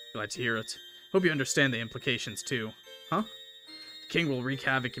 Glad to hear it. Hope you understand the implications, too. Huh? The king will wreak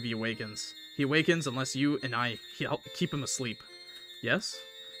havoc if he awakens. He awakens unless you and I help keep him asleep. Yes?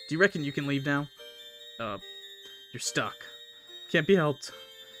 Do you reckon you can leave now? You're stuck. Can't be helped.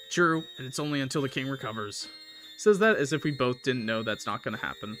 True, and it's only until the king recovers. Says that as if we both didn't know that's not gonna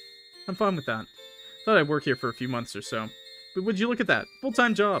happen. I'm fine with that. Thought I'd work here for a few months or so. But would you look at that?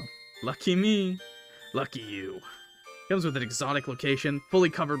 Full-time job. Lucky me. Lucky you. Comes with an exotic location, fully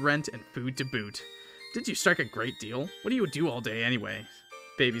covered rent, and food to boot. Did you strike a great deal? What do you do all day anyway?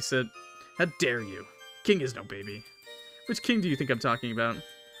 Babysit. How dare you? King is no baby. Which king do you think I'm talking about?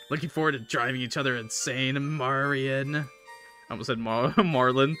 Looking forward to driving each other insane, Marion. I almost said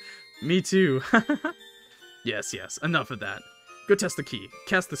Marlin. Me too. Yes, yes, enough of that. Go test the key.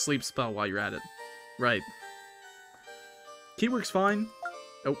 Cast the sleep spell while you're at it. Right. Key works fine.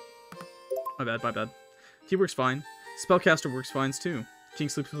 Oh. My bad, my bad. Key works fine. Spellcaster works fine too. King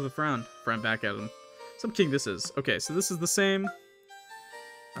sleeps with a frown. Frown back at him. Some king this is. Okay, so this is the same.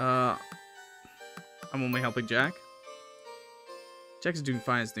 I'm only helping Jack. Jack's doing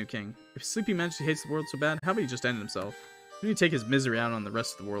fine as new king. If Sleepy Majesty hates the world so bad, how about he just end himself? We need to take his misery out on the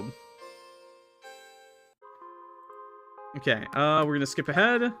rest of the world. Okay, we're gonna skip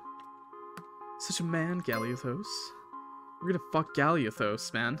ahead. Such a man, Galiothos. We're gonna fuck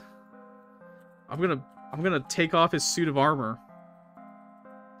Galiothos, man. I'm gonna take off his suit of armor.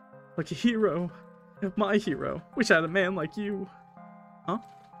 Like a hero. My hero. Wish I had a man like you. Huh?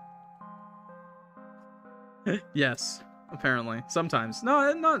 Yes. Apparently. Sometimes.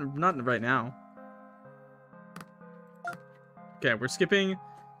 No, not right now. Okay, we're skipping. Did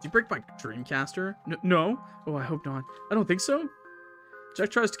you break my Dreamcaster? No? Oh, I hope not. I don't think so. Jack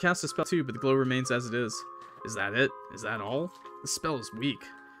tries to cast a spell too, but the glow remains as it is. Is that it? Is that all? The spell is weak.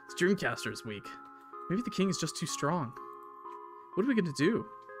 His Dreamcaster is weak. Maybe the king is just too strong. What are we gonna do?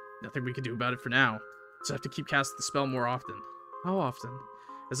 Nothing we can do about it for now. Just have to keep casting the spell more often. How often?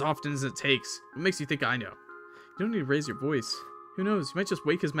 As often as it takes. What makes you think I know? You don't need to raise your voice. Who knows? You might just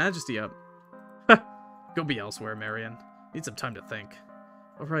wake his majesty up. Go be elsewhere, Marion. Need some time to think.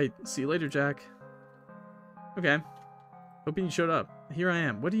 Alright, see you later, Jack. Okay. Hoping you showed up. Here I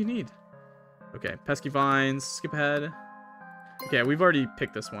am. What do you need? Okay, pesky vines. Skip ahead. Okay, we've already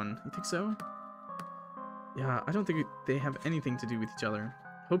picked this one. You think so? Yeah, I don't think they have anything to do with each other.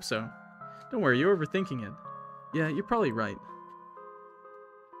 Hope so. Don't worry, you're overthinking it. Yeah, you're probably right.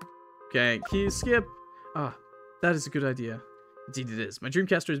 Okay, keys, skip. Ah, that is a good idea. Indeed it is. My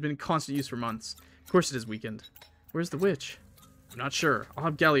Dreamcaster has been in constant use for months. Of course it is weakened. Where's the witch? I'm not sure. I'll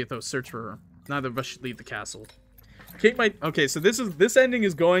have Galiothos search for her. Neither of us should leave the castle. Kate might... Okay, so this ending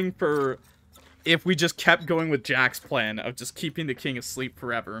is going for... If we just kept going with Jack's plan of just keeping the king asleep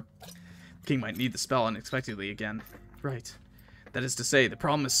forever. The king might need the spell unexpectedly again. Right. That is to say, the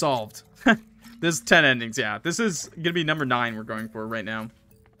problem is solved. This is 10 endings, yeah. This is going to be number 9 we're going for right now.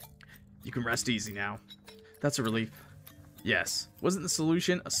 You can rest easy now. That's a relief. Yes. Wasn't the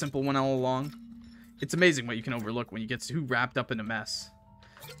solution a simple one all along? It's amazing what you can overlook when you get too wrapped up in a mess.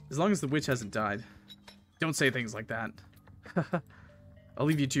 As long as the witch hasn't died. Don't say things like that. I'll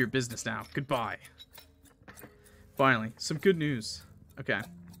leave you to your business now. Goodbye. Finally, some good news. Okay. I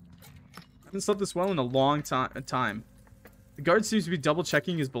haven't slept this well in a long time. The guard seems to be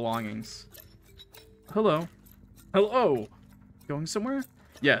double-checking his belongings. Hello. Hello. Going somewhere?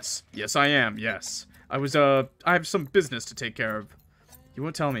 Yes. Yes, I am. Yes. I have some business to take care of. He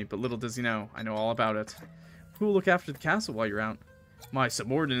won't tell me, but little does he know. I know all about it. Who will look after the castle while you're out? My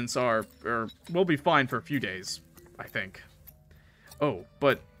subordinates will be fine for a few days, I think. Oh,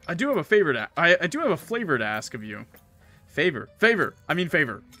 but I do have a favor to... I do have a flavor to ask of you. Favor. Favor. I mean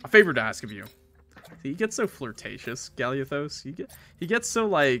favor. A favor to ask of you. He gets so flirtatious, Galiothos. He gets so,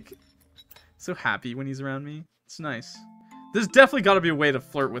 like... So happy when he's around me. It's nice. There's definitely got to be a way to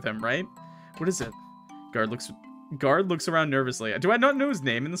flirt with him, right? What is it? Guard looks around nervously. Do I not know his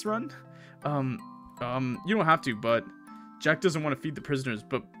name in this run? You don't have to, but... Jack doesn't want to feed the prisoners,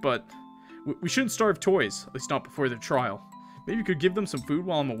 but... We shouldn't starve toys. At least not before their trial. Maybe you could give them some food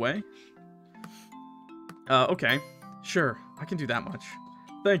while I'm away? Okay. Sure, I can do that much.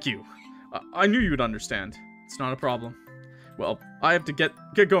 Thank you. I knew you would understand. It's not a problem. Well, I have to get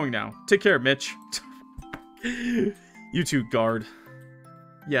going now. Take care, Mitch. You too, guard.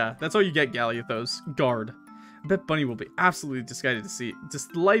 Yeah, that's all you get, Galiothos. Guard. I bet Bunny will be absolutely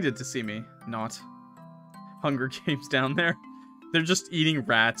delighted to see me. Not. Hunger Games down there. They're just eating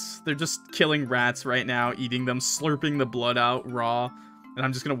rats. They're just killing rats right now, eating them, slurping the blood out raw. And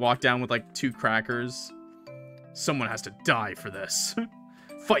I'm just gonna walk down with like 2 crackers. Someone has to die for this.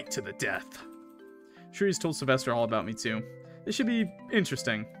 Fight to the death. Sure, he's told Sylvester all about me too. This should be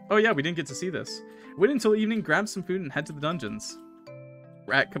interesting. Oh yeah, we didn't get to see this. Wait until evening, grab some food, and head to the dungeons.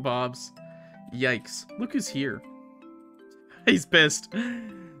 Rat kebabs. Yikes. Look who's here. He's pissed.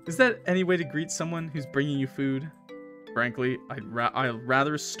 Is that any way to greet someone who's bringing you food? Frankly, I'd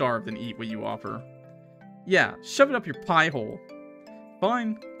rather starve than eat what you offer. Yeah, shove it up your pie hole.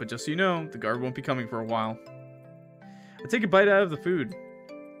 Fine, but just so you know, the guard won't be coming for a while. I take a bite out of the food.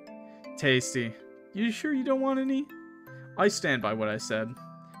 Tasty. You sure you don't want any? I stand by what I said.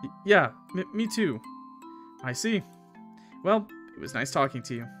 Yeah, me too. I see. Well, it was nice talking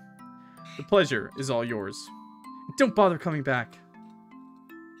to you. The pleasure is all yours. Don't bother coming back.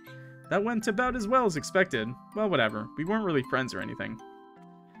 That went about as well as expected. Well, whatever. We weren't really friends or anything.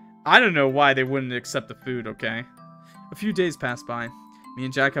 I don't know why they wouldn't accept the food, okay? A few days pass by. Me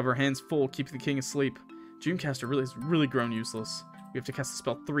and Jack have our hands full keeping the king asleep. Dreamcaster has really grown useless. We have to cast the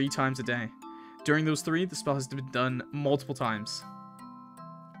spell 3 times a day. During those 3, the spell has been done multiple times.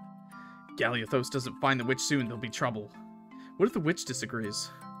 Galiothos doesn't find the witch soon, there'll be trouble. What if the witch disagrees?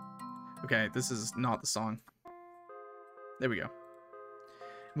 Okay, this is not the song. There we go.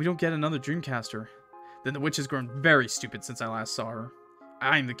 We don't get another Dreamcaster. Then the witch has grown very stupid since I last saw her.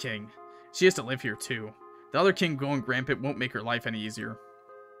 I'm the king. She has to live here too. The other king going rampant won't make her life any easier.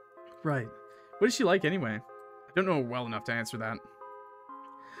 Right. What is she like anyway? I don't know her well enough to answer that.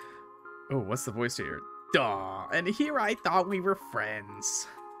 Oh, what's the voice here? Duh, and here I thought we were friends.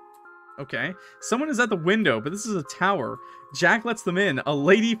 Okay, someone is at the window, but this is a tower. Jack lets them in. A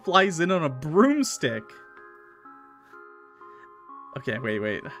lady flies in on a broomstick. Okay,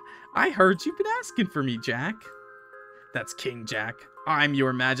 wait. I heard you've been asking for me, Jack. That's King Jack. I'm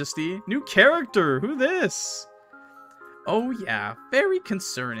your majesty. New character, who this? Oh yeah, very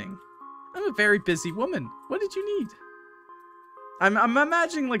concerning. I'm a very busy woman. What did you need? I'm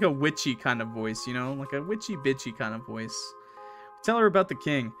imagining like a witchy kind of voice, you know? Like a witchy bitchy kind of voice. Tell her about the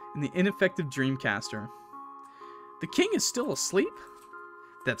king and the ineffective Dreamcaster. The king is still asleep?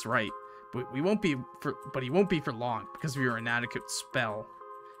 That's right. But he won't be for long because of your inadequate spell.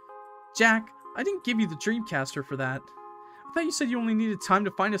 Jack, I didn't give you the Dreamcaster for that. I thought you said you only needed time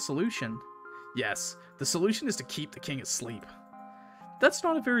to find a solution. Yes, the solution is to keep the king asleep. That's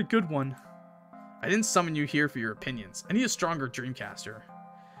not a very good one. I didn't summon you here for your opinions. I need a stronger Dreamcaster.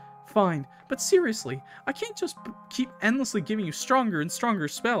 Fine, but seriously, I can't just keep endlessly giving you stronger and stronger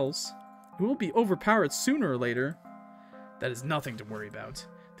spells. You will be overpowered sooner or later. That is nothing to worry about.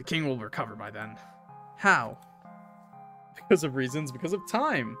 The king will recover by then. How? Because of reasons, because of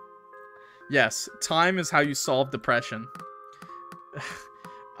time. Yes, time is how you solve depression.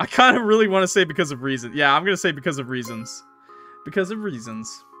 I kind of really want to say because of reasons. Yeah, I'm going to say because of reasons. Because of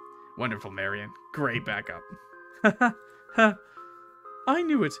reasons. Wonderful, Marion. Great backup. I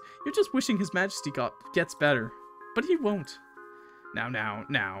knew it. You're just wishing His Majesty gets better. But he won't.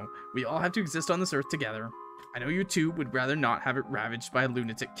 Now. We all have to exist on this earth together. I know you two would rather not have it ravaged by a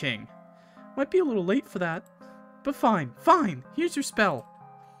lunatic king. Might be a little late for that. But fine. Here's your spell.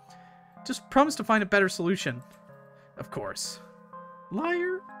 Just promise to find a better solution. Of course.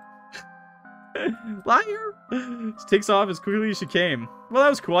 Liar. Liar. She takes off as quickly as she came. Well, that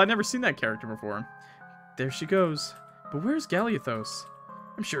was cool. I'd never seen that character before. There she goes. But where's Galiothos?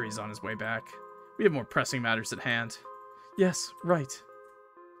 I'm sure he's on his way back. We have more pressing matters at hand. Yes, right.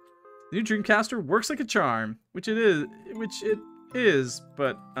 The new Dreamcaster works like a charm, which it is,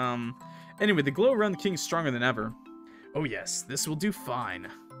 but anyway, the glow around the king is stronger than ever. Oh yes, this will do fine.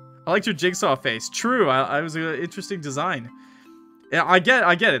 I liked your jigsaw face. True, I was an interesting design. Yeah, I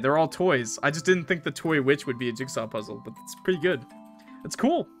get it. They're all toys. I just didn't think the toy witch would be a jigsaw puzzle, but it's pretty good. It's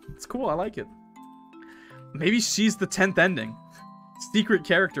cool. It's cool. I like it. Maybe she's the 10th ending. Secret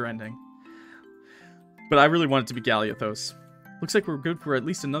character ending. But I really want it to be Galiothos. Looks like we're good for at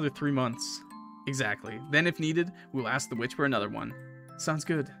least another 3 months. Exactly. Then if needed, we'll ask the witch for another one. Sounds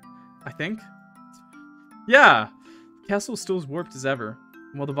good. I think? Yeah! The castle is still as warped as ever.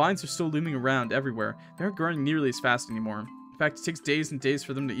 And while the vines are still looming around everywhere, they aren't growing nearly as fast anymore. In fact, it takes days and days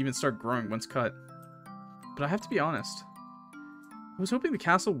for them to even start growing once cut. But I have to be honest. I was hoping the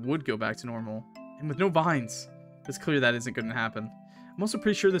castle would go back to normal. And with no vines. It's clear that isn't going to happen. I'm also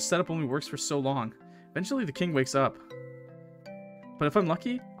pretty sure this setup only works for so long. Eventually the king wakes up. But if I'm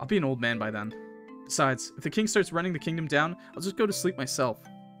lucky, I'll be an old man by then. Besides, if the king starts running the kingdom down, I'll just go to sleep myself.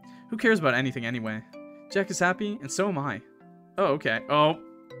 Who cares about anything anyway? Jack is happy, and so am I. Oh, okay. Oh.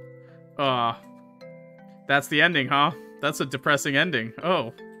 That's the ending, huh? That's a depressing ending.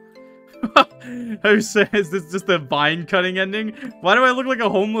 Oh. Is this just the vine cutting ending? Why do I look like a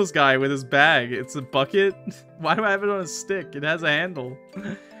homeless guy with his bag? It's a bucket? Why do I have it on a stick? It has a handle.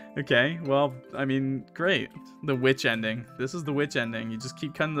 Okay, well, I mean, great. The witch ending. This is the witch ending. You just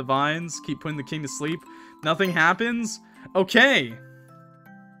keep cutting the vines, keep putting the king to sleep. Nothing happens? Okay.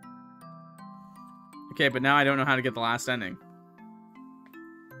 Okay, but now I don't know how to get the last ending.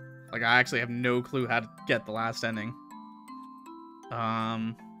 Like, I actually have no clue how to get the last ending.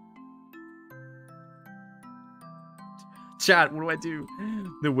 Chat, what do I do?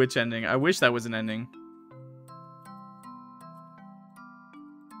 The witch ending. I wish that was an ending.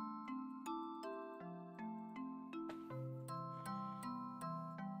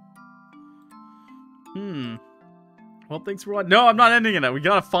 Well, thanks for watching. No, I'm not ending it. We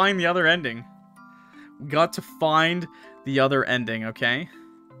gotta find the other ending. We got to find the other ending, okay?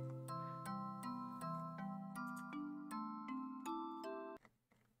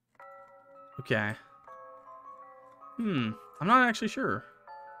 Okay. I'm not actually sure.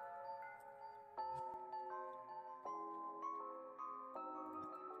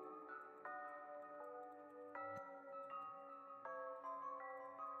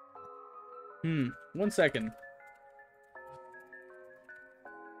 One second.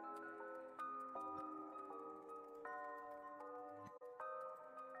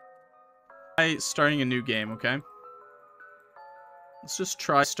 Try starting a new game, okay? Let's just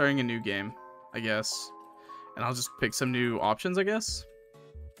try starting a new game, I guess. And I'll just pick some new options, I guess.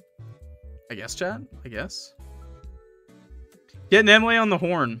 I guess, chat? I guess. Get Nemlei on the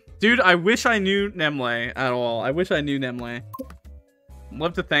horn. Dude, I wish I knew Nemlei at all. I wish I knew Nemlei. I'd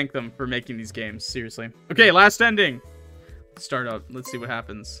love to thank them for making these games, seriously. Okay, last ending. Let's start up. Let's see what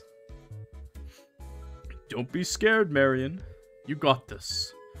happens. Don't be scared, Marion. You got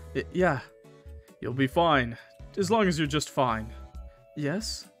this. Yeah. You'll be fine. As long as you're just fine.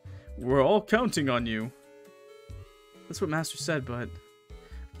 Yes? We're all counting on you. That's what Master said, but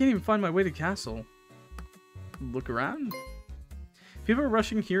I can't even find my way to the castle. Look around. People are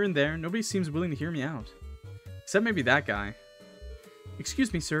rushing here and there. Nobody seems willing to hear me out. Except maybe that guy.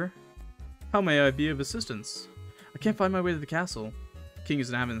 Excuse me, sir. How may I be of assistance? I can't find my way to the castle. The king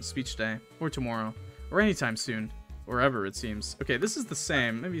isn't having a speech today, or tomorrow, or anytime soon. Or ever, it seems. Okay, this is the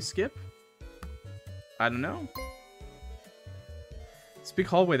same. Maybe skip? I don't know. This big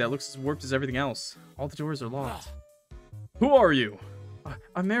hallway that looks as warped as everything else. All the doors are locked. Who are you?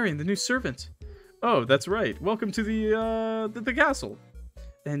 I'm Marion, the new servant. Oh, that's right. Welcome to the castle.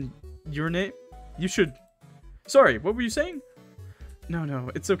 And your name? You should... Sorry, what were you saying?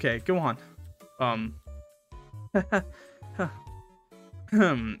 No, it's okay. Go on.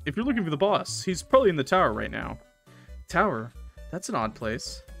 If you're looking for the boss, he's probably in the tower right now. Tower? That's an odd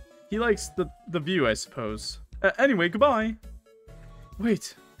place. He likes the view, I suppose. Anyway, goodbye.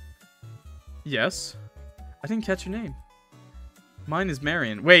 Wait. Yes? I didn't catch your name. Mine is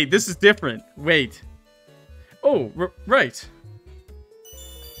Marion. Wait, this is different. Wait. Oh, right.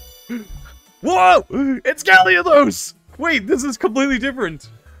 Whoa! It's Galiothos! Wait, this is completely different.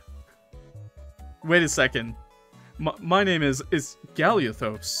 Wait a second. My name is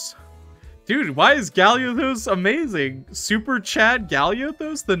Galiothos. Dude, why is Galiothos amazing? Super Chad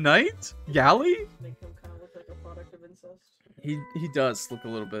Galiothos the Knight? Galley? Make him kind of look like a product of incest. He does look a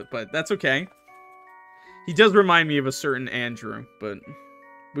little bit, but that's okay. He does remind me of a certain Andrew, but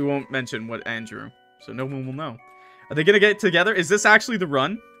we won't mention what Andrew, so no one will know. Are they gonna get together? Is this actually the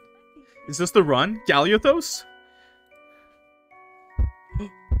run? Is this the run? Galiothos?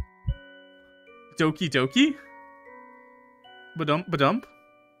 Doki Doki? Badump?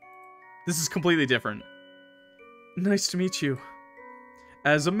 This is completely different. Nice to meet you.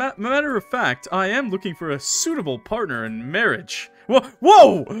 As a matter of fact, I am looking for a suitable partner in marriage.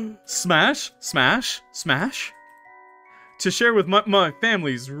 Whoa! Smash! Smash! Smash! To share with my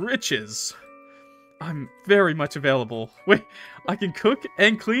family's riches. I'm very much available. Wait, I can cook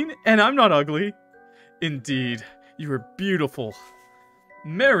and clean, and I'm not ugly. Indeed, you are beautiful.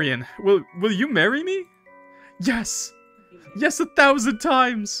 Marion, will you marry me? Yes! Yes, 1,000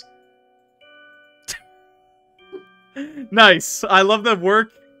 times! Nice. I love the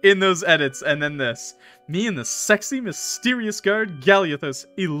work in those edits. And then this. Me and the sexy, mysterious guard, Galiothos,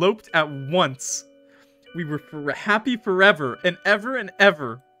 eloped at once. We were happy forever and ever and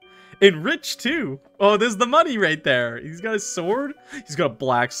ever. And rich, too. Oh, there's the money right there. He's got his sword. He's got a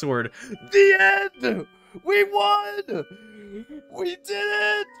black sword. The end! We won! We did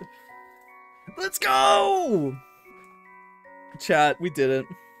it! Let's go! Chat, we did it.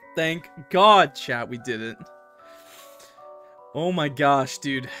 Thank God, chat, we did it. Oh my gosh,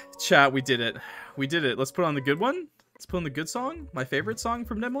 dude. Chat, we did it. We did it. Let's put on the good one. Let's put on the good song. My favorite song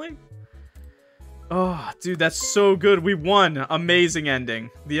from Nemlei. Oh, dude, that's so good. We won. Amazing ending.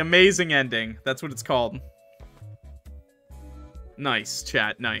 The amazing ending. That's what it's called. Nice,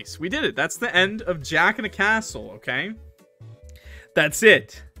 chat. Nice. We did it. That's the end of Jack in a Castle, okay? That's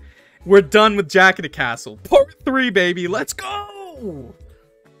it. We're done with Jack in a Castle. Part 3, baby. Let's go!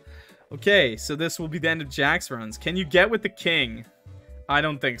 Okay, so this will be the end of Jack's runs. Can you get with the king? I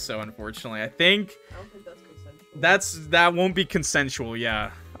don't think so, unfortunately. I don't think that's consensual. That won't be consensual,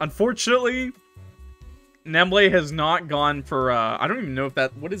 yeah. Unfortunately, Nemlei has not gone for, I don't even know if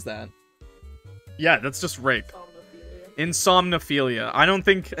that, what is that? Yeah, that's just rape. Insomnophilia. I don't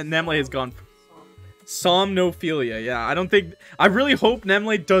think Nemlei has gone for somnophilia, yeah. I don't think, I really hope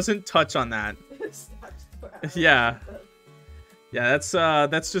Nemlei doesn't touch on that. Yeah. Yeah,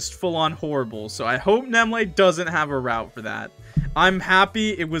 that's just full-on horrible. So I hope Nemlei doesn't have a route for that. I'm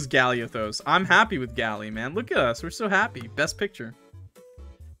happy it was Galiothos. I'm happy with Gali, man. Look at us. We're so happy. Best picture.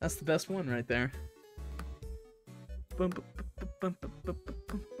 That's the best one right there.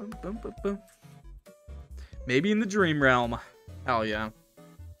 Maybe in the dream realm. Hell yeah.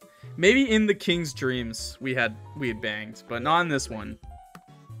 Maybe in the king's dreams we had banged, but not in this one.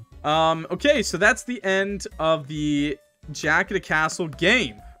 Okay, so that's the end of the Jack at a Castle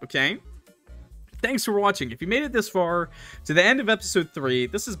game, okay? Thanks for watching. If you made it this far to the end of episode 3,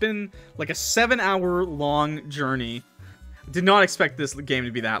 this has been like a 7-hour long journey. Did not expect this game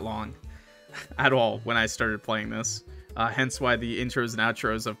to be that long at all when I started playing this. Hence why the intros and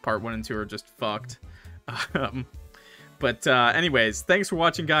outros of part 1 and 2 are just fucked. But anyways, thanks for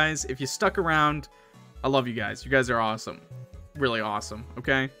watching, guys. If you stuck around, I love you guys. You guys are awesome. Really awesome,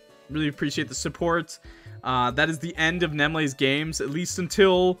 okay? Really appreciate the support. That is the end of Nemlei's games, at least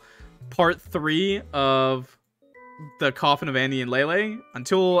until part 3 of the Coffin of Andy and Lele.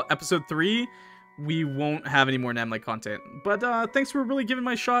 Until episode 3, we won't have any more Nemlei content. But thanks for really giving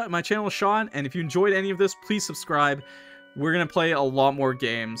my channel a shot. And if you enjoyed any of this, please subscribe. We're going to play a lot more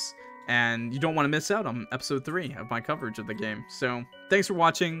games. And you don't want to miss out on episode 3 of my coverage of the game. So, thanks for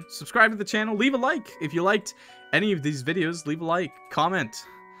watching. Subscribe to the channel. Leave a like. If you liked any of these videos, leave a like. Comment.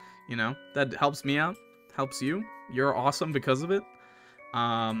 You know, that helps me out. Helps you. You're awesome because of it.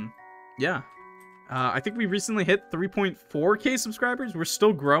 Yeah. I think we recently hit 3.4k subscribers. We're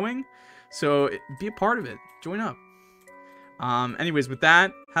still growing. So, be a part of it. Join up. Anyways, with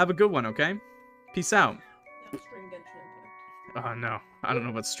that, have a good one, okay? Peace out. Now stream Genshin Impact. Oh, no. I don't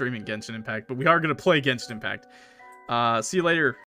know about streaming Genshin Impact, but we are going to play Genshin Impact. See you later.